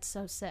crystals. That's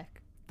so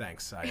sick.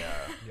 Thanks.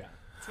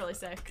 It's really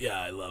sick. Yeah,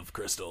 I love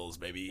crystals,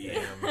 baby.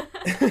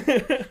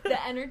 The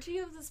energy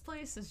of this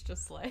place is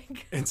just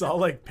like It's all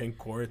like pink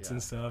quartz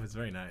and stuff. It's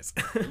very nice.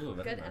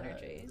 good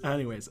energy.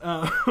 Anyways,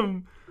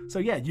 so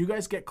yeah, you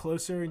guys get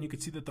closer and you can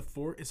see that the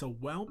fort is a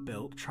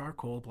well-built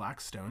charcoal black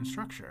stone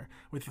structure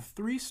with a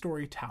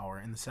 3-story tower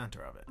in the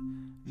center of it,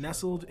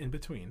 nestled in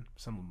between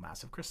some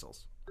massive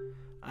crystals.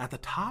 At the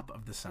top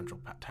of the central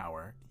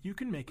tower, you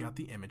can make out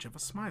the image of a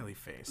smiley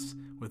face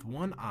with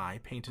one eye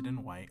painted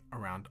in white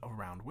around a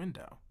round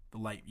window, the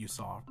light you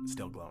saw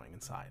still glowing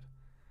inside.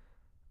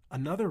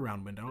 Another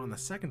round window on the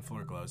second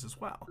floor glows as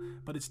well,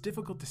 but it's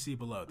difficult to see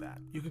below that.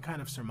 You can kind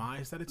of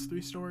surmise that it's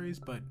 3 stories,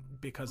 but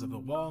because of the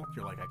wall,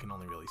 you're like, I can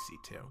only really see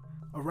 2.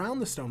 Around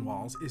the stone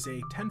walls is a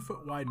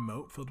 10-foot wide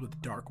moat filled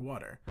with dark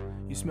water.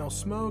 You smell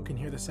smoke and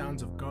hear the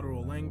sounds of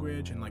guttural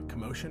language and like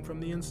commotion from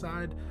the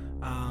inside,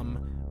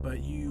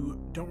 but you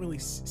don't really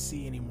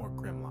see any more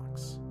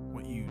Grimlocks.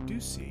 What you do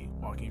see,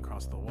 walking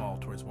across the wall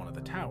towards one of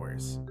the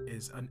towers,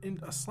 is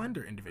a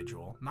slender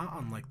individual, not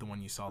unlike the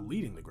one you saw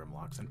leading the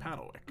Grimlocks in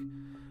Paddlewick.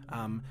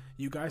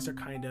 You guys are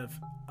kind of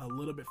a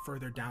little bit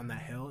further down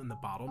that hill in the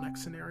bottleneck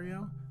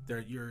scenario.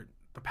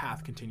 The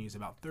path continues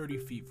about 30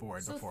 feet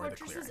forward So the before the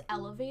fortress clearing. is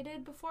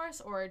elevated before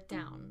us or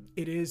down?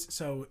 It is,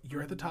 so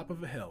you're at the top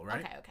of a hill,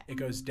 right? Okay. It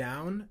goes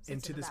down So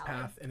it's into in a this valley.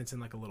 path, and it's in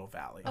like a little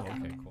valley. Okay.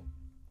 Okay, cool.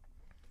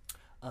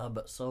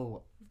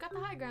 So We've got the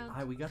high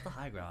ground. we got the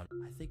high ground.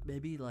 I think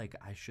maybe like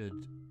I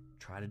should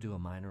try to do a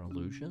minor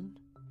illusion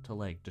to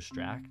like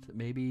distract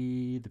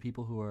maybe the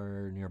people who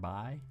are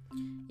nearby.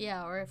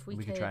 Yeah, or if we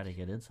could try to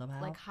get in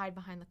somehow. like hide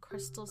behind the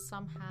crystals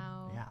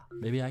somehow. Yeah,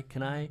 maybe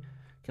can I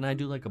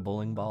do like a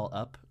bowling ball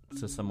up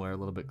to somewhere a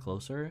little bit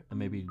closer and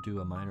maybe do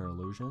a minor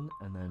illusion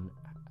and then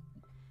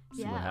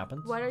see what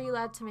happens. What are you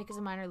allowed to make as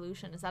a minor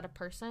illusion? Is that a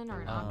person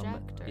or an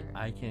object? Or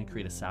I can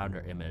create a sound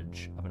or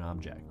image of an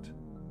object.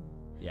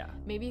 Yeah,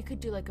 maybe you could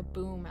do like a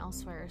boom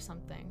elsewhere or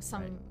something.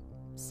 Some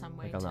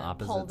way Like on to the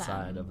opposite pull them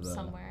side of the-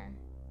 somewhere.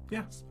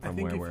 Yeah, I From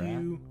think where if we're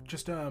you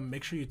just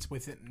make sure it's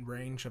within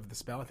range of the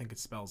spell, I think it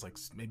spells like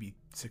maybe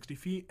 60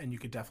 feet, and you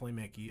could definitely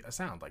make a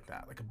sound like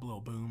that, like a little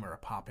boom or a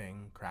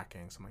popping,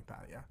 cracking, something like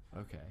that. Yeah.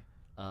 Okay.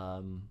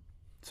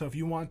 So if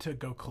you want to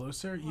go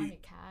closer, you Horny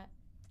cat.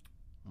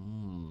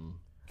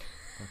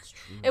 That's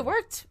true. It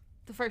worked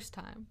the first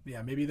time.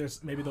 maybe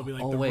there'll be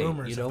like Oh, the wait,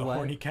 rumors you know of the what?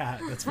 horny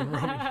cat that's been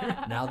roaming here.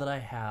 Now that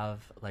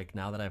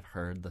I've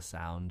heard the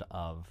sound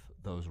of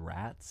those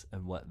rats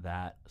and what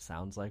that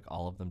sounds like,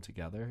 all of them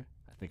together,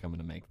 I think I'm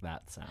gonna make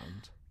that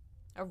sound.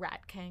 A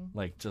rat king.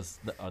 Like just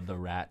the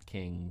Rat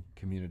King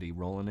community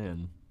rolling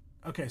in,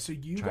 Okay, so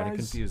you try to guys,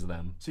 confuse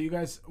them. so you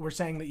guys were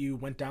saying that you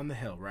went down the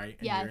hill, right?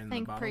 And Yeah, you're I in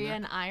think the bottom Priya there?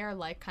 and I are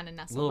like kind of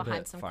Little nestled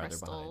behind bit some farther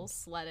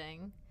crystals,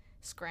 letting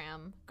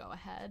Scram go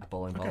ahead.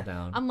 Bowling ball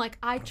down. I'm like,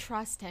 I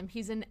trust him.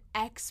 He's an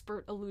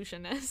expert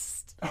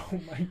illusionist Oh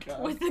my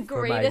god. with the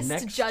For my greatest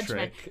next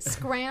judgment. trick.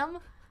 Scram,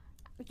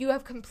 you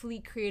have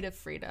complete creative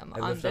freedom I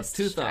on lift up this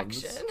 2 thumbs.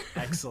 distraction.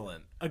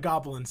 Excellent. A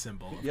goblin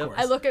symbol, of Yep. course.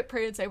 I look at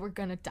Priya and say, we're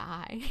gonna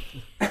die.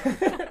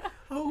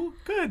 Oh,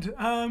 good.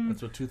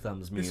 That's what 2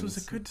 thumbs means. This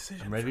was a good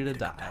decision. I'm ready for me to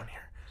come die. down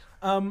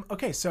here.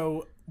 Okay,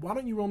 so why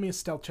don't you roll me a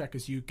stealth check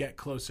as you get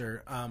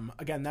closer?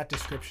 Again, that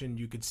description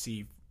you could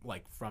see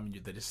like from the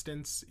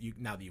distance.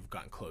 Now that you've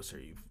gotten closer,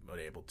 you've been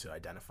able to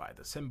identify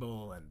the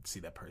symbol and see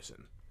that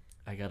person.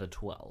 I got a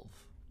 12.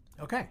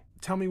 Okay,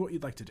 tell me what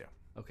you'd like to do.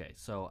 Okay,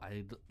 so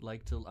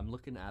I'm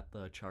looking at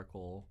the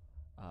charcoal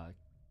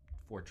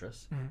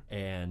fortress,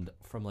 and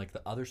from like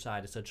the other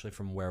side, essentially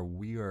from where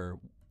we are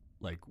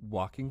like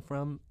walking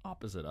from,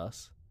 opposite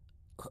us,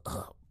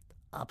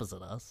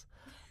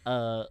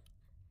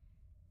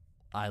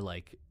 I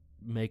like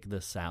make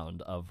the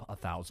sound of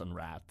 1,000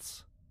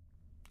 rats.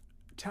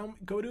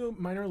 Go to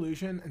minor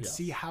illusion and Yes.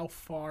 see how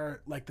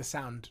far like the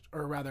sound,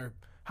 or rather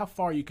how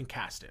far you can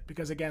cast it,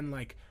 because again,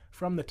 like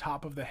from the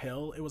top of the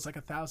hill it was like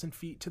 1,000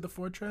 feet to the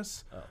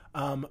fortress,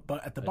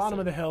 but at the bottom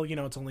of the hill,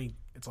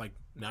 it's like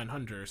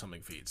 900 or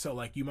something feet, so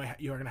like you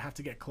are gonna have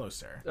to get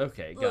closer.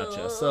 Okay,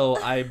 gotcha. So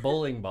I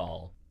bowling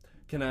ball.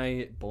 Can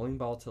I bowling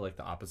ball to like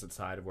the opposite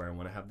side of where I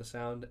want to have the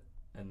sound,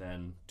 and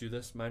then do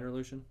this minor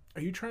illusion?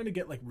 Are you trying to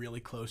get like really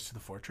close to the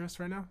fortress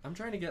right now? I'm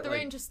trying to get The like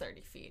range is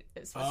 30 feet.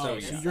 Is what Oh,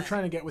 Priya's so yeah. you're saying.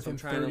 trying to get within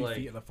trying to, 30 like-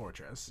 feet of the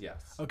fortress.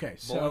 yes. Okay,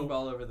 Bowling so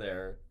ball over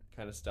there,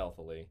 kind of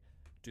stealthily.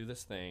 Do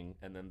this thing,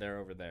 and then they're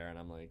over there, and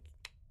I'm like,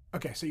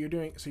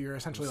 you're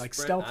essentially like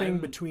I'm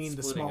stealthing between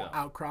the splitting small up.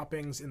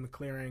 outcroppings in the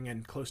clearing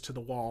and close to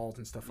the walls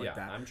and stuff like yeah,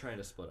 that. I'm trying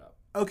to split up.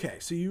 Okay,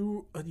 so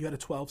you had a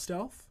 12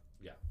 stealth.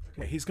 Yeah.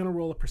 Okay, he's gonna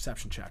roll a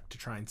perception check to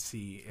try and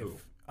see if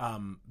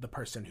Who? the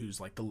person who's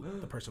like the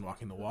person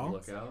walking the wall.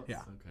 Look out. Yeah.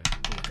 Okay.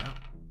 Look out.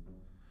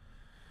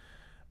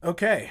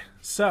 Okay,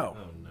 so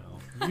Oh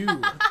no.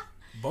 you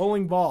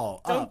bowling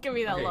ball Don't up. give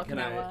me that Okay, look, can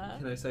Noah.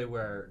 I say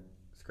where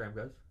Scram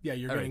goes? Yeah,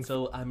 you're All getting right,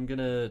 so I'm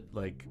gonna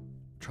like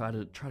try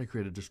to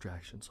create a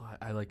distraction. So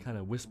I like kind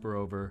of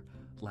whisper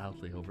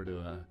loudly over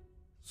to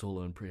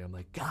Solo and Priya. I'm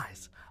like,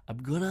 guys,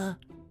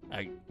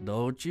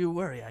 don't you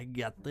worry, I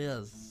got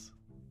this.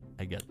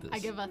 I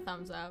give a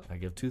thumbs up. I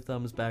give 2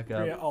 thumbs back up.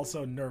 Priya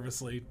also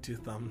nervously 2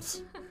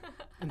 thumbs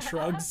and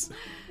shrugs.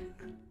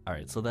 All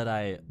right, so then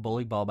I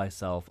bowling ball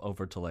myself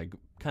over to like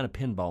kind of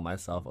pinball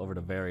myself over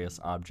to various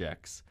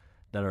objects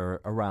that are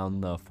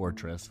around the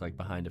fortress, like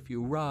behind a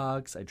few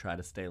rocks. I try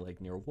to stay like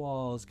near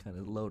walls, kind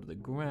of low to the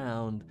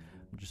ground.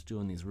 I'm just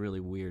doing these really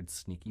weird,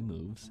 sneaky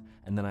moves.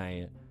 And then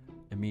I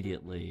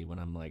immediately, when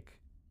I'm like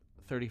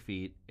 30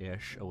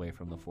 feet-ish away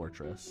from the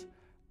fortress,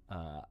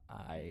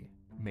 I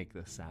make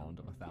the sound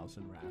of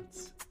 1,000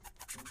 rats.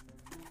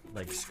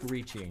 Like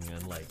screeching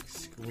and like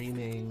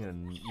screaming,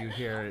 and you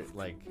hear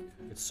like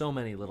it's so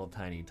many little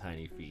tiny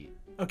feet.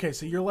 Okay,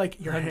 so you're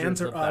like your Hundreds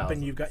hands are of up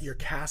and you've got thousands. your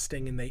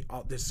casting and they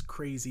this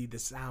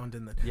sound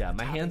and the Yeah,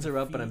 my tapping hands of are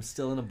up, but feet. I'm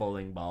still in a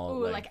bowling ball.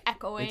 Ooh, like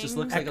echoing. It just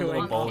looks like a Echoing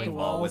little off bowling the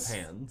ball with walls.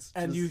 hands,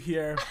 and just you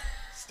hear,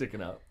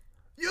 sticking up.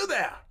 "You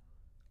there!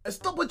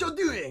 Stop what you're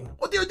doing!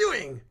 What are you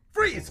doing?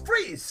 Freeze!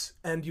 Freeze!"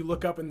 And you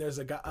look up and there's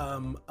a guy.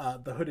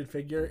 The hooded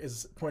figure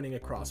is pointing a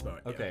crossbow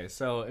at you. Okay,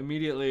 so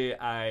immediately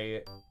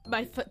I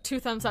My 2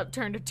 thumbs up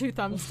turn to 2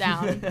 thumbs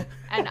down,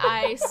 and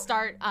I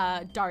start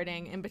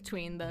darting in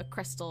between the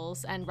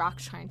crystals and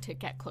rocks, trying to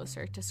get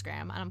closer to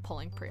Scram, and I'm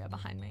pulling Priya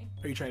behind me.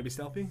 Are you trying to be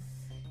stealthy?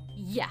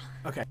 Yeah.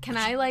 Okay. Can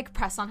I like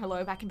press on her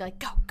lower back and be like,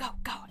 go, go,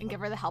 go, and give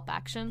her the help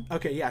action?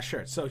 Okay, yeah,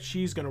 sure. So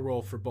she's gonna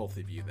roll for both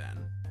of you then.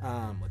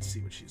 Let's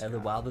see what she's and got.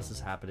 then while this is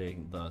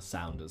happening, the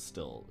sound is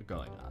still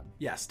going on.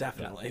 Yes,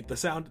 definitely. The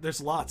sound, there's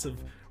lots of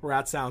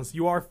rat sounds.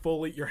 You are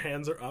your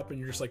hands are up and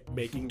you're just like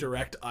making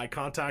direct eye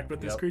contact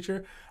with this Yep.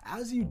 creature.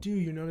 As you do,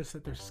 you notice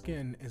that their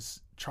skin is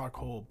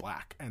charcoal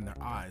black and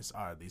their eyes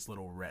are these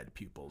little red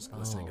pupils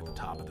glistening at the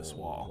top of this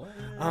wall.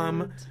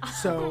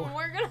 So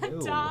We're gonna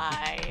Ew.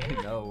 die.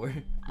 No,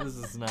 this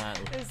is not.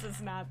 This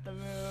is not the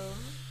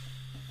move.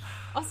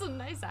 Also,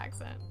 nice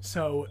accent.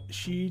 So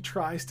she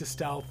tries to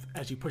stealth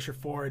as you push her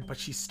forward, but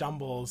she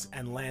stumbles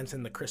and lands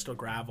in the crystal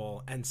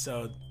gravel. And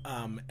so,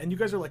 and you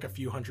guys are like a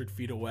few hundred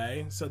feet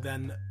away. So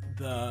then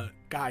the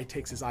guy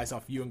takes his eyes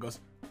off you and goes,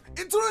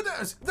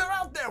 Intruders! They're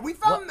out there! We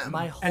found them!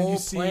 My And whole you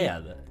see-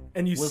 plan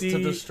and you was see- to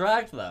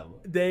distract them.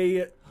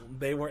 They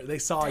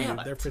saw Damn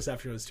you. it. Their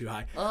perception was too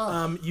high.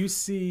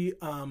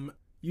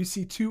 You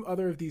see two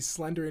other of these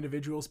slender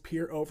individuals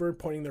peer over,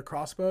 pointing their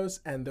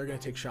crossbows, and they're going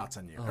to take shots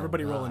on you.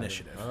 Everybody roll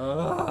initiative.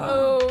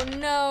 Oh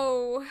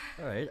no.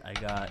 All right, I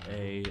got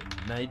a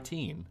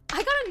 19. I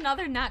got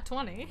another nat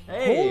 20.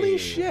 Hey. Holy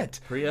shit!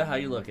 Priya, how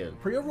you looking?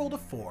 Priya rolled a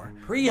 4.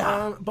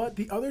 Priya! But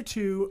the other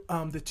two,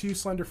 the two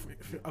slender...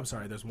 I'm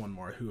sorry, there's one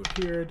more who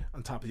appeared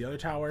on top of the other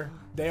tower.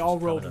 They all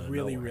rolled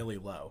really, really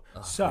low.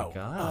 So,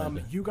 my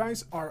God. you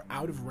guys are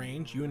out of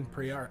range. You and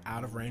Priya are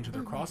out of range of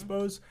their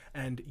crossbows,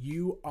 and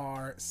you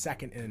are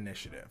second in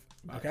initiative.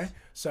 Okay?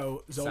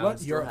 So, Zola,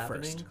 Sounds you're still up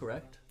happening, first.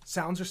 correct?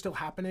 Sounds are still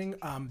happening.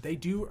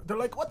 They're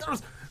like, what are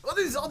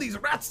all these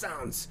rat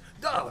sounds?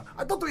 Duh,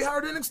 I thought we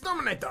hired an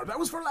exterminator. That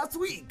was for last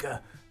week.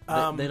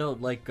 They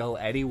don't, like, go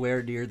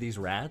anywhere near these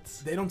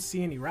rats? They don't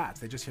see any rats.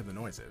 They just hear the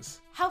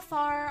noises. How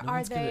far are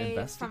one's gonna they from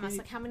investigate? us?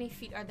 Like, how many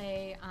feet are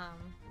they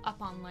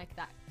up on, like,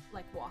 that,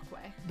 like,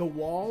 walkway? The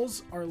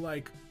walls are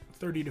like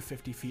 30 to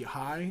 50 feet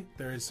high.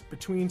 There's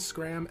between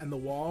Scram and the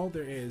wall,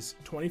 there is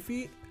 20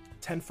 feet,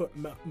 10-foot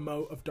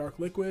moat of dark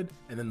liquid,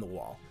 and then the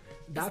wall.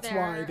 That's Is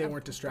why there they a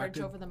weren't distracted.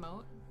 bridge over the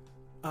moat?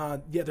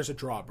 Yeah, there's a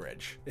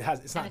drawbridge.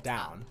 It's not it's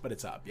down, but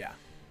it's up. Yeah.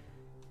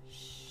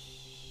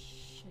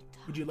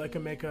 Would you like to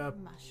make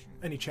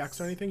any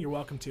checks or anything? You're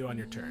welcome to on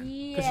your turn.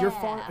 Because you're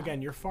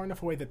far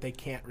enough away that they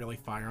can't really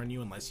fire on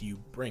you unless you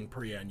bring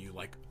Priya and you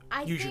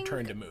use your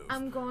turn to move.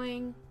 I'm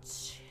going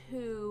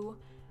to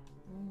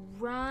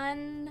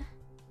run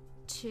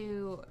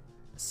to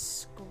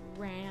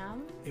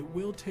Scram. It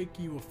will take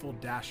you a full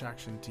dash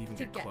action to even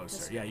get get to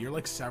closer. Scram. Yeah, you're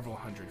like several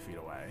hundred feet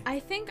away. I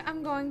think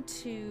I'm going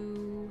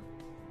to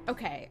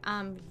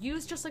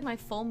use just like my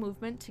full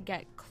movement to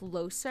get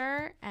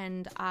closer,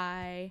 and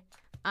I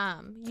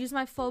use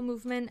my full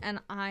movement, and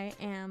I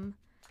am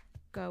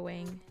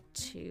going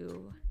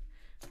to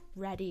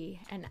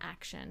ready an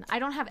action. I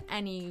don't have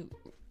any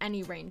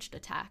ranged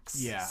attacks.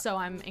 Yeah. So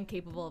I'm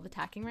incapable of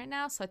attacking right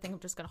now, so I think I'm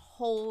just gonna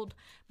hold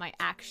my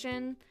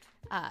action,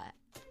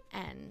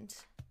 and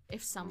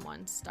if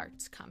someone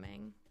starts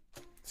coming.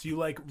 So you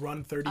like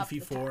run 30 Up feet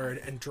the path. forward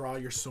and draw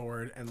your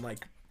sword and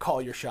like call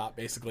your shot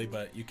basically,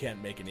 but you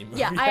can't make any move.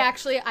 Yeah,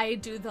 yet. I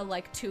do the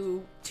like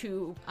two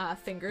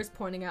fingers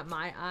pointing at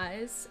my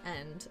eyes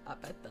and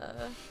up at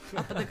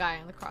the guy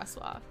on the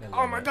crosswalk.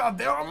 Oh my god,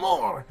 there are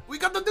more! We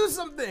got to do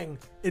something!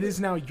 It is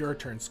now your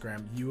turn,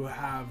 Scram. You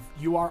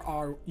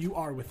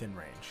are within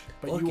range.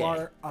 But you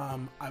Okay. are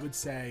I would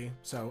say,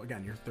 so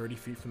again, you're 30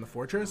 feet from the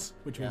fortress,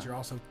 which means Yeah. you're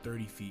also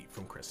 30 feet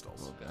from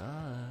crystals. Oh,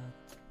 God.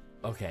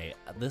 Okay,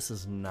 this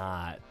is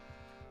not...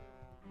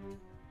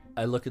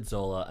 I look at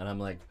Zola, and I'm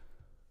like,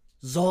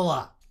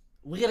 Zola,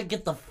 we gotta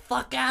get the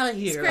fuck out of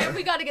here. Scram,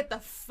 we gotta get the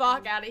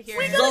fuck out of here.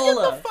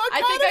 Zola,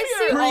 I think I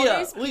see all Priya,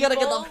 these people we gotta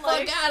get the fuck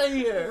like, out of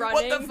here.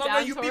 running What the fuck down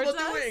are you people towards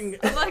us. doing?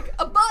 I'm like,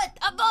 a butt.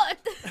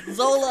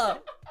 Zola,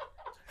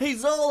 hey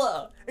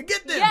Zola,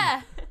 Get them!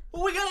 Yeah.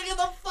 we gotta get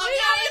the fuck We out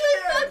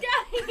gotta of get the fuck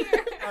out of here.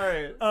 here. All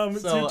right.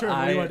 It's your turn.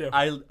 What do you want to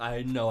do?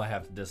 I know I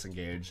have to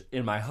disengage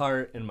in my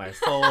heart, in my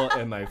soul,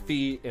 in my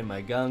feet, in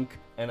my gunk,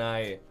 and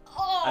I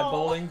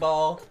bowling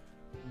ball,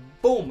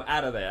 boom,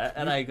 out of there,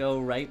 and I go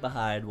right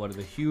behind one of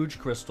the huge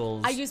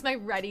crystals. I use my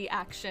ready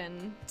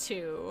action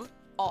to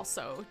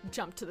also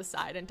jump to the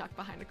side and duck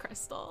behind a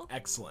crystal.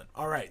 Excellent.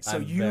 All right, so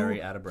I'm you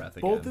very out of breath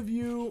again. both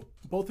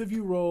of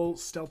you roll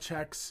stealth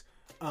checks.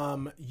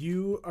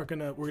 We're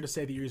gonna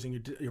say that you're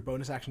using your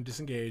bonus action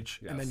disengage,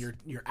 and then Yes.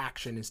 your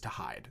action is to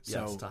hide.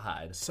 So Yes, to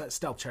hide.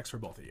 Stealth checks for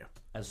both of you.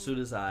 As soon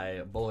as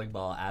I bowling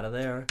ball out of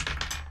there.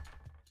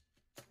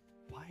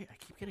 Why I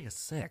keep getting a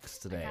 6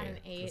 today? got an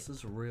 8. This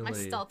is really. My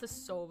stealth is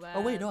so bad.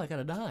 Oh wait, no, I got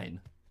a 9.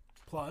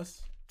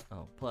 Plus,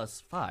 Oh,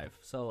 plus 5,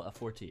 so a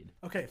 14.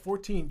 okay,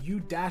 14. You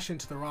dash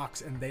into the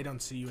rocks, and they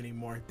don't see you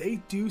anymore. They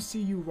do see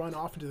you run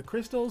off into the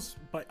crystals,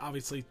 but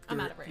obviously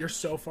I'm out of range. you're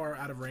so far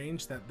out of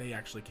range that they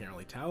actually can't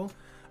really tell.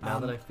 Now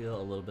that I feel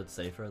a little bit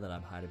safer that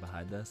I'm hiding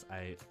behind this,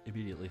 I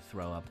immediately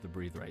throw up the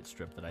Breathe Right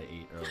strip that I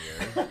ate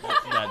earlier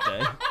that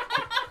day.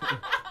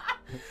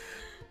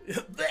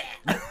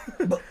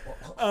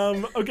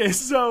 Okay,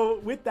 so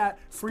with that,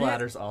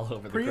 Splatters all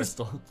over the Priya's-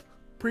 crystal.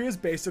 Priya's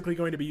basically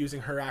going to be using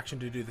her action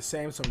to do the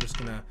same, so I'm just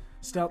gonna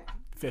stealth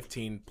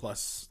 15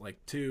 plus like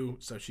 2,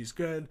 so she's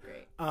good.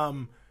 Great.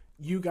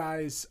 You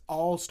guys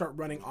all start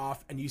running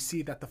off, and you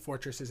see that the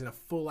fortress is in a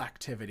full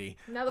activity.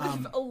 Now that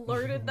we've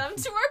alerted them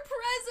to our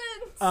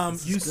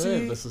presence. You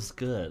see, This is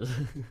good.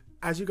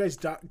 as you guys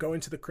go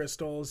into the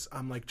crystals,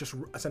 like just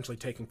essentially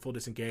taking full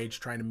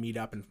disengage, trying to meet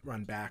up and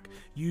run back.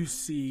 You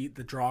see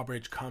the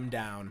drawbridge come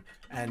down,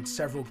 and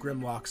several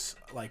Grimlocks,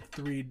 like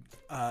three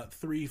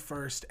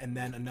first, and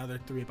then another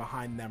 3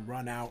 behind them,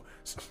 run out,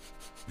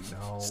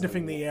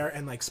 sniffing the air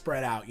and like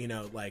spread out.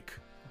 Like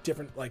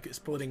different, like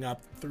splitting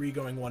up. 3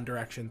 going one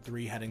direction,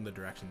 3 heading the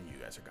direction that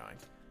you guys are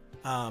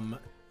going.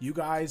 You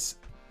guys,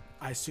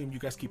 I assume you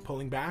guys keep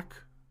pulling back.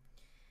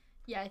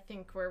 Yeah, I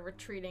think we're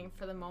retreating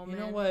for the moment.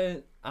 You know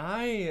what?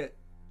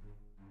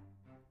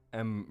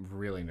 am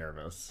really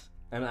nervous.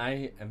 And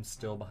I am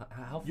still behind.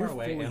 How far You're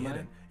away fully am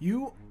hidden. Would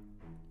you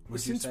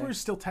Since say? we're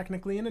still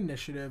technically in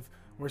initiative,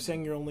 we're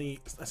saying you're only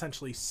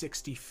essentially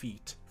 60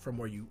 feet from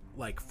where you,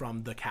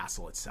 from the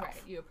castle itself.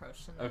 Right, you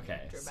approached and I? then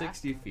Okay, drew back.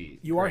 60 feet.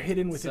 You are Great.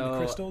 hidden within the So,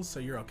 crystals, so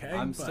you're okay.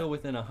 I'm but still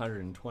within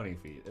 120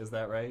 feet. Is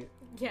that right?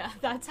 Yeah,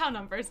 that's how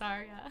numbers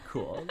are, yeah.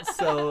 Cool.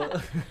 So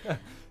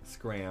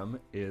Scram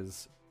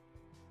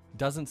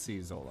doesn't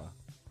see Zola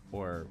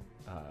or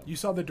You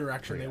saw the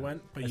direction they Rhea.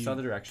 went, but I you saw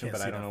the direction, can't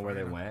but see I don't that know where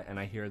far they enough. went, and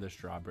I hear this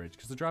drawbridge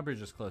because the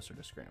drawbridge is closer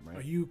to Scram, right?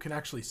 Oh, you can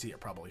actually see it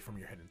probably from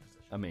your hidden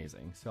position.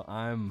 Amazing. So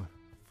I'm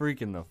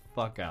freaking the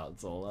fuck out,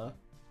 Zola,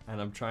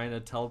 and I'm trying to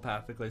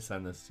telepathically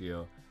send this to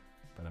you,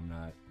 but I'm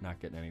not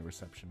getting any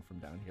reception from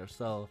down here.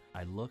 So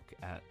I look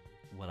at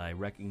what I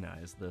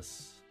recognize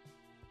this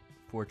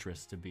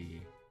fortress to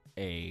be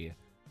a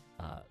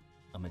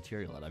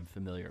material that I'm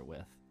familiar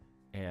with,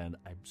 and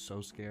I'm so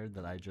scared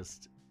that I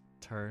just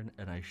turn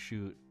and I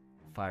shoot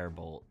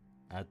firebolt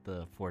at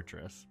the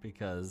fortress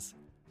because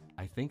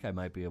I think I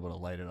might be able to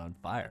light it on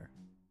fire.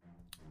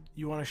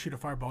 You want to shoot a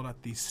firebolt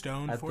at the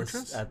stone At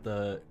fortress? at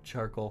the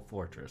charcoal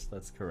fortress,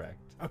 that's correct.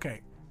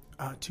 Okay.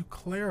 To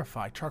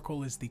clarify,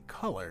 charcoal is the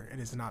color. It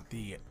is not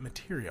the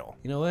material.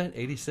 You know what?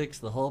 86,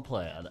 the whole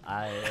plan.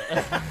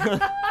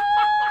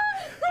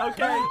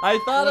 Okay. I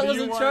thought What it do was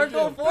you a wanna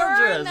charcoal do? fortress.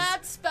 Burn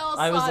that spell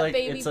I was slot, like,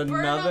 baby. it's Burn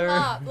another- them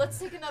up. Let's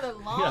take another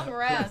long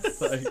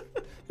rest. Like,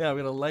 yeah, I'm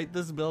gonna light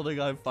this building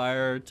on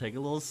fire, take a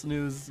little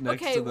snooze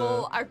next Okay, to the.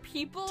 well, our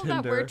people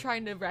that we're tinder.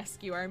 trying to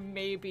rescue are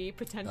maybe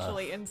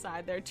potentially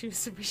inside there too,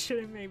 so we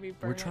shouldn't maybe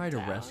burn We're trying it to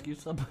down. rescue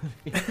somebody.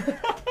 Good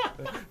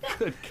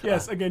God.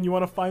 Yes, again, you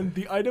want to find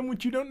the item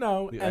which you don't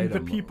know The and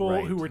item, the people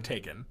right. who were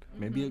taken.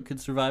 Maybe it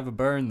could survive a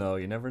burn, though.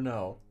 You never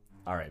know.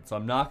 All right, so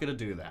I'm not gonna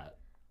do that.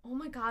 Oh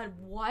my god,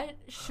 what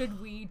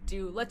should we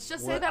do? Let's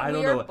just say What? that I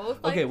we don't are know.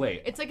 both like Okay,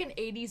 wait. It's like an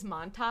 80s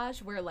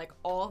montage where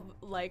all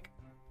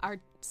our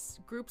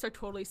groups are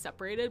totally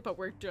separated, but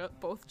we're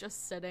both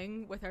just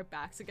sitting with our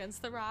backs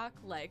against the rock,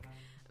 like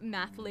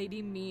math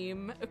lady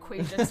meme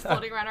equations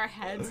floating around our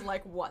heads.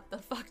 Like, what the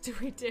fuck do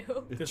we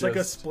do? There's like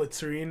a split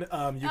screen.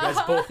 You guys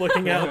both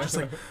looking out, just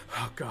like,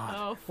 oh god,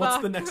 Oh, what's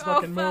the fuck. next Oh,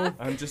 fucking move? fuck.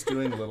 I'm just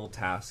doing little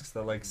tasks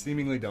that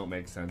seemingly don't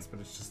make sense, but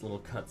it's just little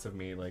cuts of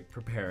me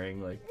preparing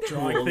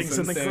Drawing tools things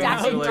and in the things. ground.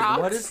 Stacking You're like,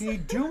 what rocks. is he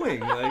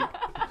doing?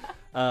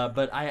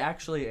 But I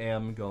actually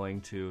am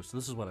going to. So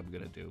this is what I'm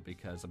gonna do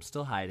because I'm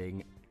still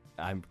hiding.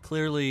 I'm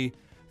clearly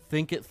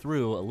think it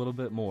through a little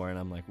bit more, and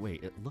I'm like,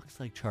 wait, it looks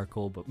like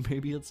charcoal, but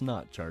maybe it's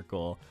not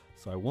charcoal.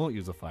 So I won't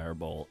use a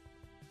firebolt.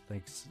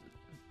 Thanks,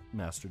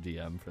 Master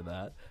DM, for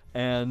that.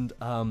 And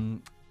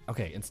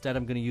okay, instead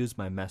I'm gonna use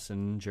my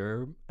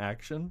messenger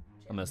action.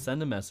 I'm gonna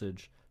send a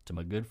message to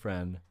my good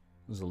friend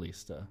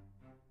Zalista.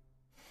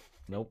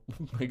 Nope,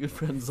 my good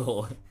friend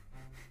Zola.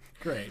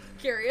 Great.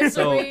 Curious,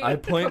 So are we I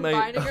point my-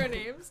 combining our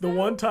names? The now?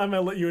 one time I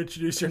let you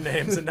introduce your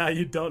names, and now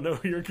you don't know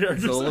who your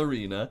characters are.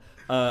 Zolarina.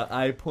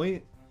 I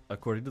point,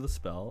 according to the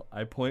spell,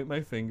 I point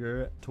my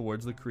finger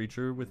towards the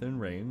creature within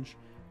range,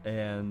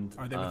 and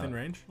Are they within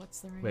range? What's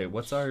the range? wait,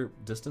 what's our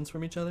distance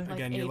from each other? Like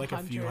Again, you're like a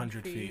few 800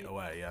 hundred feet feet.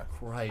 away. Yeah.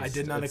 Christ, I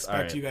did not it's- expect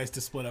alright. you guys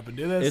to split up and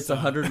do this. It's so-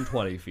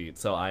 120 feet,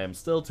 so I am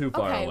still too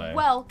far Okay, away.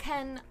 well,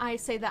 can I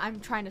say that I'm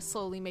trying to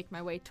slowly make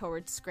my way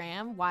towards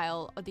Scram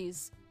while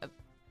these,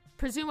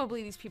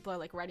 presumably these people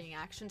are readying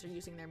actions or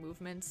using their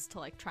movements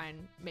to try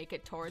and make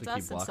it towards To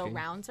keep us, and so walking?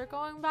 rounds are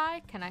going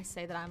by. Can I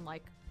say that I'm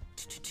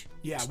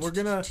Yeah,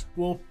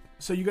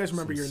 so you guys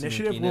remember Some your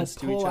initiative. We'll sneakiness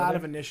to pull each out other?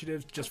 of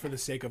initiative just for the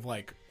sake of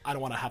I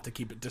don't want to have to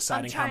keep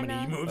deciding how trying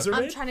many to- moves are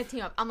I'm made. trying to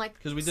team up. I'm like,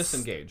 Because we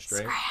disengaged,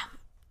 right?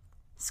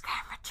 Scram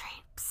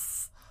retreat.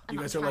 Psst. And You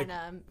I'm guys are, trying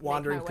to make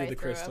wandering my through way the 'em.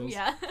 crystals.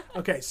 Yeah.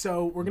 Okay,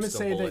 so we're gonna still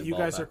say that bullet you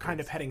ball guys are kind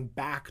of backwards. heading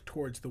back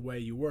towards the way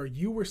you were.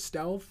 You were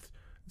stealthed,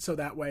 so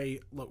that way,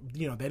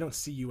 they don't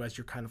see you as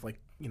you're kind of hopping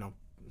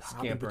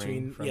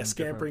Scampering from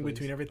scampering different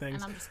between everything.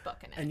 And I'm just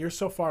booking it. And you're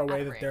so far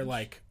away At that they're range.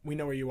 like, we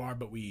know where you are,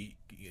 but we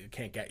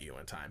can't get you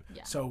in time.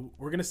 Yeah. So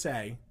we're gonna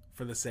say,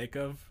 for the sake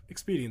of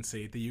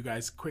expediency, that you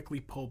guys quickly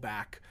pull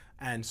back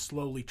and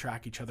slowly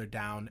track each other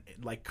down,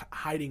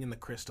 hiding in the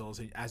crystals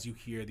as you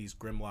hear these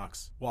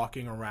Grimlocks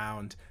walking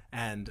around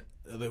and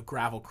the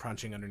gravel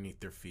crunching underneath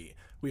their feet.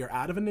 We are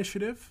out of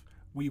initiative.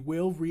 We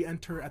will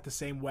re-enter at the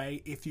same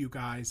way if you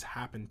guys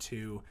happen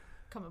to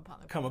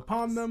come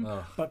upon them,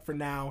 Ugh. but for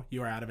now,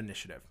 you are out of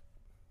initiative.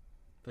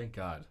 Thank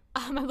God.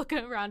 I'm looking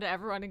around at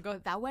everyone and go,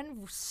 that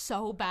went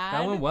so bad.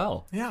 That went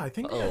well. Yeah, I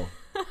think. Oh,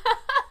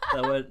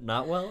 that went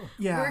not well.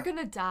 Yeah, We're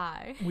gonna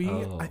die.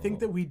 I think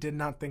that we did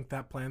not think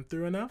that plan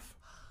through enough.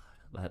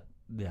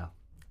 Yeah.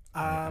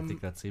 I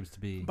think that seems to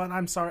be. But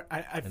I'm sorry.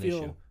 I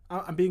feel issue.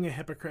 I'm being a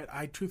hypocrite.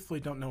 I truthfully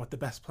don't know what the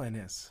best plan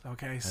is.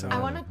 Okay, so I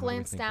know. want to What are we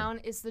glance thinking? down.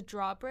 Is the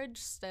drawbridge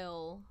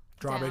still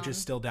drawbridge down? is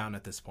still down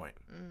at this point.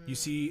 You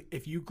see,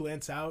 if you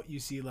glance out, you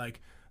see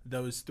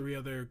those three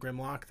other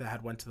Grimlock that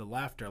had went to the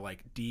left are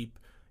deep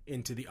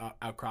into the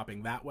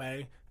outcropping that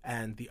way,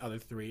 and the other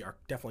three are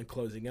definitely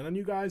closing in on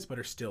you guys, but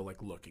are still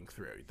looking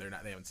through. They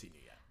haven't seen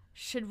you yet.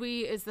 Should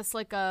we? Is this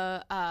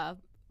a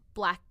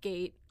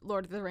Blackgate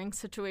Lord of the Rings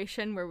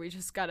situation where we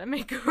just gotta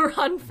make a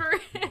run for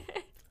it.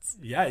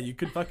 Yeah, you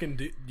could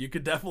you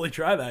could definitely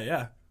try that,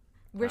 yeah.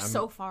 We're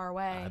so far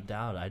away. I'm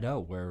down. I know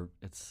where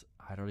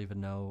I don't even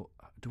know.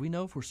 Do we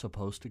know if we're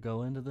supposed to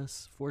go into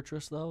this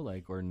fortress though,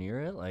 like, or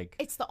near it? Like,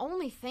 It's the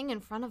only thing in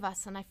front of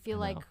us, and I feel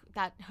I like know.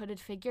 that hooded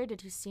figure,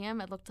 did you see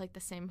him? It looked like the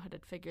same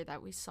hooded figure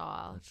that we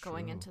saw That's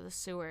going true. into the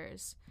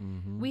sewers.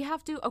 mhm. We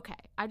have to, okay,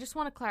 I just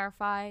want to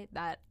clarify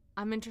that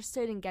I'm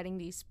interested in getting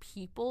these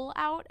people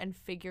out and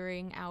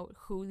figuring out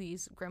who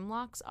these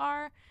Grimlocks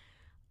are.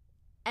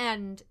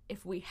 And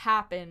if we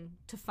happen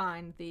to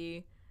find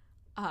the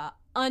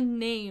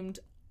unnamed,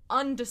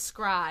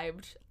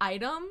 undescribed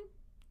item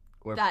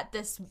Or that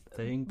this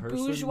thing, person.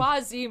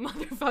 bourgeoisie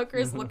motherfucker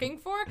is looking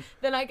for,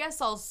 then I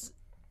guess I'll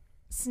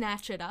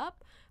snatch it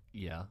up.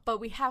 Yeah. But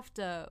we have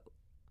to.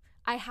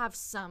 I have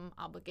some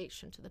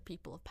obligation to the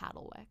people of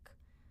Paddlewick.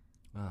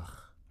 Ugh.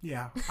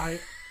 Yeah,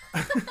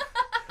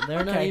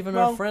 They're not Okay, even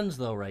well, our friends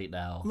though right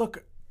now.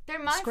 look,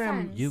 They're my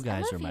Scram, friends. you I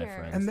guys live are my here.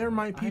 friends. And they're though.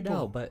 my I people.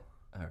 know, but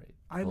all right.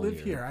 I pull live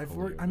your- here. I've pull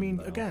worked. your I mean,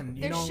 bow. again,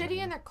 you They're know, shitty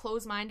and they're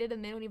closed-minded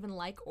and they don't even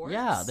like orcs.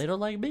 Yeah, they don't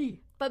like me.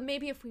 But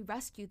maybe if we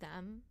rescue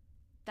them,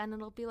 then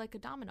it'll be like a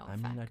domino I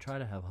effect. mean, I try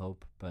to have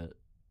hope, but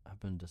I've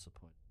been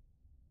disappointed.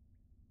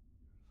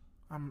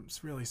 I'm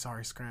really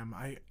sorry, Scram.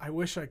 I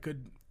wish I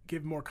could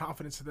give more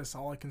confidence to this.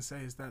 All I can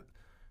say is that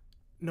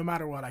no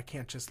matter what, I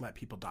can't just let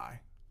people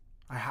die.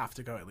 I have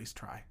to go at least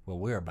try. Well,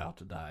 we're about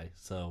to die,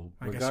 so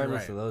I guess you're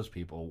regardless right. of those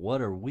people,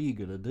 what are we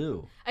gonna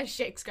do? I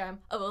shake Scram.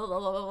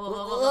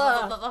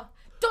 Don't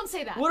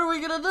say that. What are we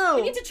gonna We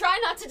do? need to try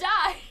not to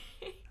die.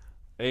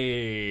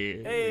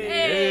 Hey,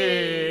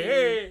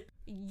 Hey.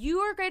 You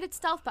are great at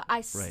stealth, but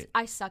I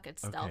suck at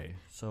stealth. Okay,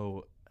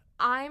 so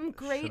I'm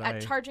great Should at I-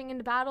 charging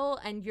into battle,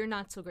 and you're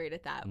not so great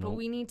at that. But Nope.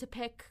 we need to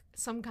pick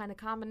some kind of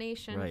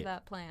combination Right. of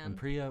that plan. and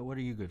Priya, what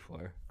are you good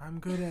for? I'm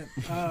good at.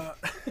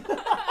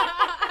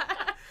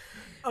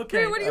 Okay.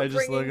 Priya, what are you I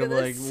just look bringing to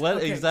at like, this, what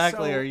Okay,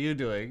 exactly so- are you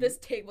doing? this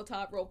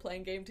tabletop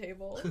role-playing game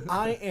table?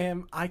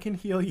 I can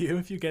heal you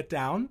if you get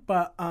down,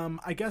 but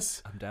I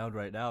guess. I'm down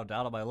right now,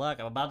 down on my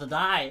luck. I'm about to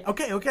die.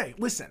 Okay.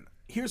 Listen.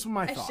 Here's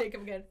my I thought. shake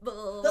him again.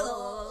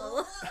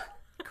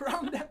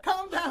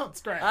 Calm down,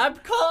 Scram. I'm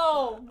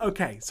calm.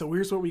 Okay, so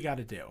here's what we got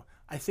to do.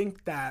 I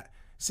think that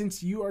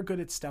since you are good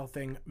at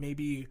stealthing,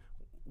 maybe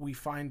we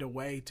find a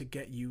way to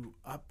get you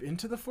up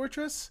into the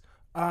fortress.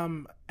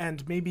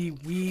 And maybe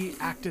we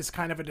act as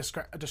kind of a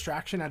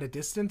distraction at a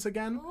distance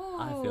again.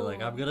 I feel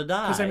like I'm gonna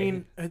die. Because, I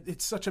mean,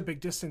 it's such a big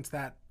distance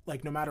that,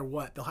 like, no matter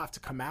what, they'll have to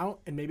come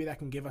out, and maybe that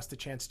can give us the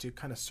chance to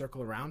kind of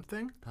circle around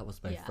thing. that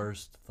was my Yeah.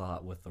 first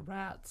thought with the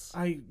rats.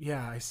 I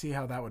see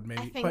how that would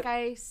maybe... I think but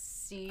I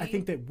see. I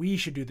think that we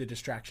should do the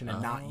distraction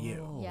and not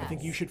you. Oh. I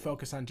think you Yes. should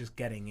focus on just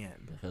getting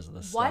in. Because of the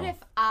What stealth.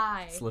 if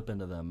I Slip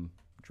into them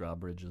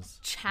drawbridges.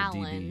 the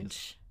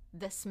challenge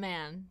this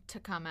man to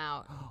come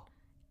out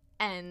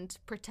and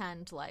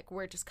pretend like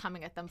we're just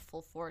coming at them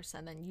full force,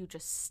 and then you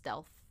just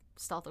stealth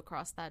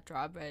across that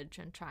drawbridge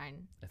and try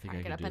and I think I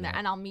get could up do in there, that.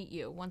 and I'll meet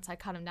you once I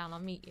cut him down. I'll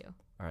meet you.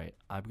 All right,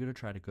 I'm gonna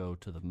try to go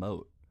to the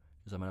moat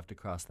because I'm gonna have to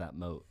cross that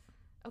moat.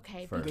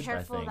 Okay, First, be I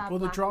careful of think. that Well,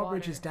 the black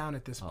drawbridge water. is down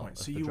at this Oh, point, if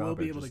so the you will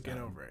be drawbridge able to is get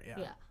down. over it. Yeah.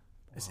 Yeah.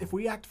 If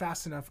we act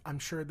fast enough, I'm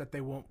sure that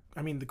they won't.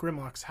 I mean, the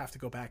Grimlocks have to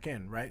go back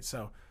in, right?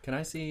 So Can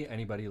I see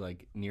anybody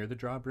like near the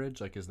drawbridge?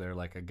 Like, is there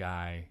like a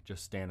guy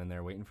just standing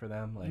there waiting for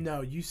them? Like,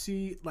 no, you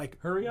see, like,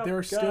 Hurry up,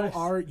 there still guys.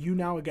 are. You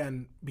now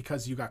again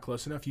because you got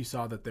close enough. You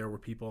saw that there were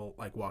people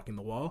like walking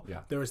the wall. Yeah.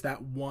 There was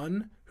that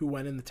one who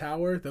went in the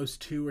tower. Those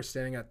two are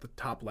standing at the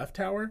top left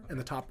tower, and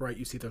the top right.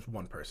 You see there's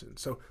one person.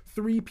 So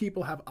 3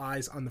 people have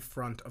eyes on the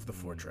front of the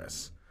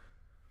fortress.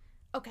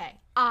 Okay,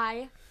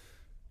 I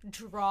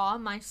draw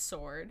my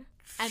sword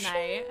and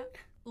I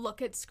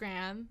look at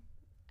Scram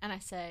and I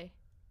say,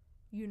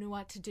 "You know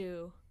what to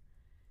do.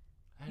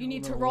 I You don't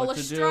need to know roll what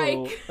a to strike.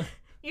 do.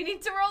 You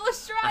need to roll a I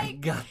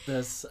strike." got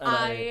this.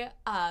 And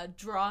I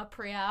draw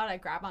Priya out. I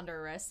grab onto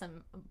her wrist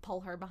and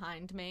pull her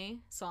behind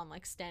me, so I'm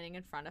like standing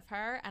in front of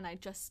her, and I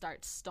just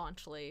start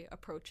staunchly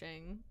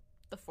approaching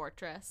the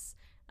fortress.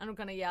 And I'm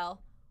gonna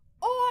yell,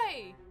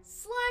 "Oi,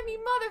 slimy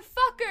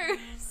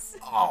motherfuckers!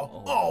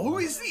 Oh, who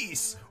is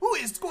this? Who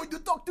is going to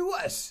talk to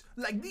us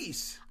like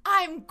this?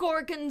 I'm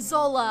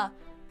Gorgonzola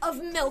of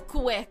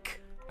Milkwick,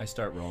 I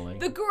start rolling.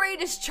 the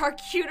greatest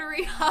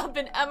charcuterie hub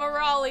in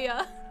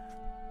Emeralia."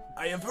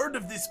 I have heard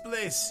of this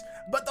place,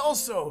 but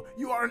also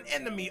you are an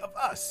enemy of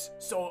us.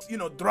 So,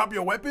 drop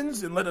your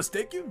weapons and let us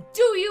take you.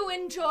 Do you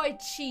enjoy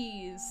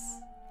cheese?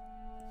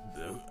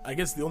 I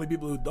guess the only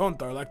people who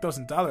don't are lactose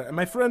intolerant. And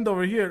my friend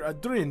over here,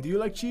 Adrin, do you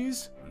like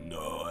cheese?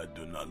 No, I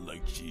do not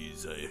like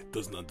cheese. It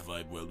does not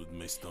vibe well with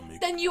my stomach.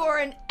 Then you are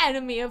an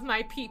enemy of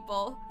my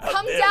people.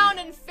 Come dare down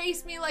you. and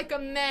face me like a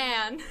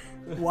man.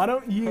 Why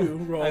don't you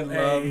roll I a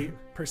love-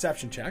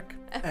 perception check,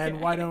 and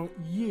why don't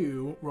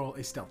you roll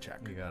a stealth check?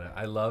 You got it.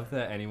 I love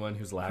that anyone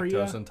who's lactose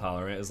Priya.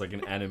 intolerant is like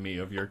an enemy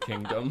of your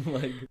kingdom.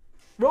 Like,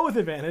 Roll with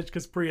advantage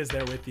because Priya's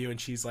there with you, and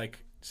she's like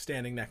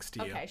standing next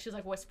to you. Okay, she's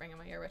like whispering in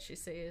my ear what she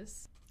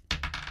sees.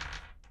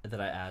 did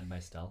I add my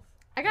stealth?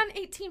 I got an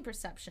 18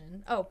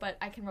 perception. Oh, but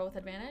I can roll with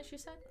advantage, you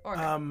said? Or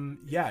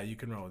Yeah, you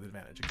can roll with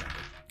advantage,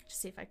 exactly.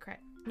 just see if I crit.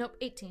 Nope,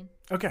 18.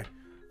 Okay.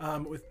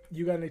 With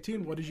you got an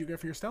 18, what did you get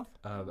for your stealth?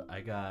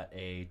 I got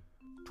a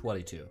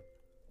 22.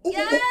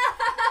 Yeah!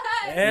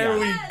 There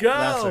we go.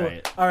 That's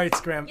right. All right,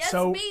 Scram. Yes,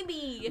 so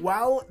baby!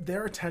 while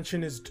their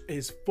attention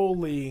is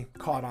fully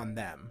caught on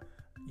them,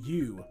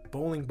 you,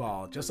 bowling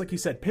ball, just like you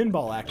said,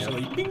 pinball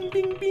actually, bing,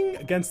 bing, bing,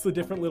 against the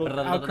different little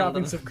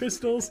outcroppings of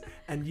crystals,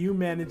 and you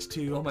manage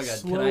to Oh my god,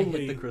 slowly... can I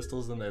hit the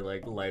crystals and they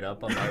like light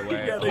up on my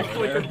way? Yeah, they over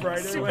flicker there?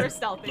 brighter. Super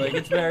stealthy. Like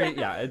it's very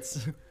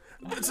it's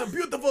It's a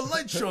beautiful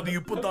light show that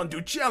you put on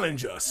to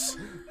challenge us.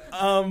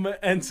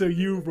 And so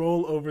you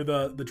roll over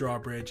the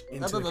drawbridge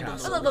into the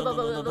castle.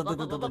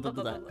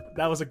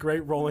 That was a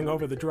great rolling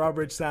over the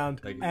drawbridge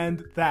sound, Thank you.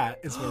 and that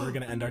is where we're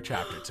going to end our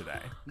chapter today.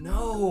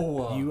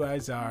 no. You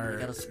guys are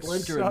got a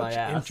splinter such in my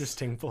ass.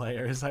 interesting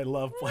players. I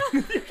love playing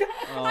with you guys.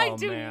 Oh, I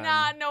do man.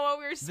 not know what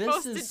we were This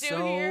supposed is to do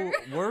so here.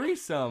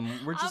 worrisome.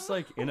 We're just I'm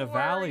like in a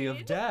valley of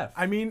worried. death.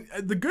 I mean,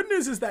 the good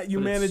news is that you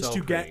But it's managed so to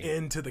get pretty.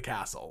 into the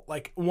castle.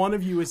 Like, one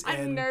of you is I'm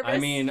in. nervous. I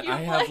mean, You I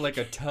have like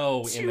a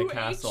toe in the 2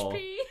 castle.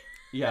 HP.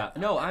 Yeah,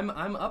 no, I'm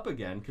up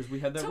again because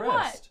we had that To rest.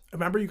 what?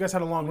 Remember, you guys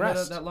had a long We had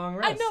rest. that long I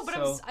rest. know, but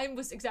so I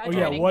was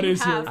exaggerating. what You is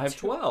your- have I have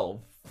two-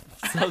 12.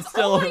 So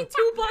still, Only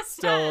 2 plus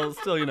 10.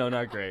 still, you know,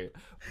 not great.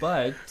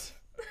 But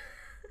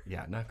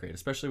yeah, not great,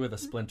 especially with a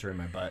splinter in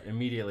my butt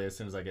immediately as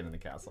soon as I get in the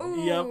castle.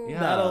 Yep, Ooh.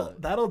 Yeah.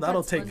 that'll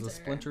That's take. splinter. The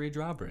splintery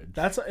drawbridge.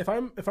 That's if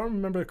I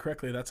remember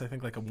correctly, that's I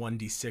think like a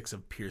 1d6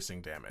 of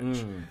piercing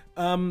damage.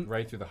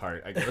 Right through the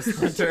heart. I get a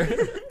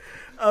splinter.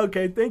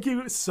 Okay, thank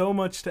you so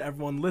much to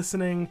everyone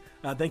listening.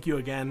 Thank you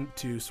again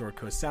to Sword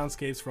Coast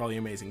Soundscapes for all the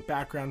amazing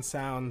background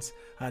sounds.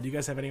 Do you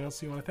guys have anything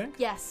else you want to thank?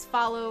 Yes,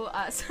 follow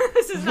us.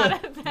 This is not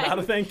a thank. Not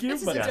a thank you,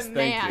 This is but a yes,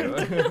 demand.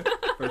 thank you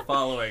for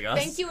following us.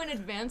 Thank you in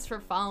advance for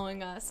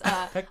following us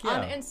Heck yeah.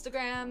 on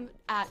Instagram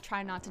at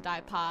Try Not to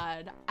Die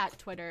Pod, at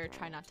Twitter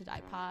Try Not to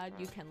Die Pod.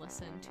 You can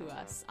listen to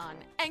us on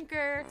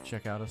Anchor,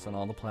 Check out us on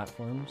all the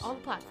platforms. all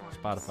the platforms.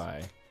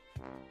 Spotify.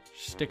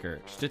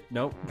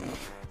 Nope.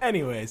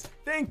 anyways,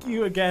 thank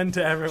you again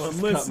to everyone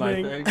Cut my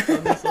listening. thanks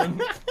on this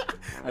one.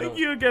 Thank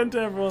you again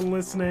to everyone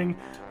listening.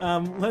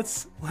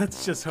 Let's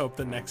just hope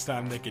that next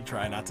time they can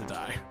try not to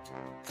die.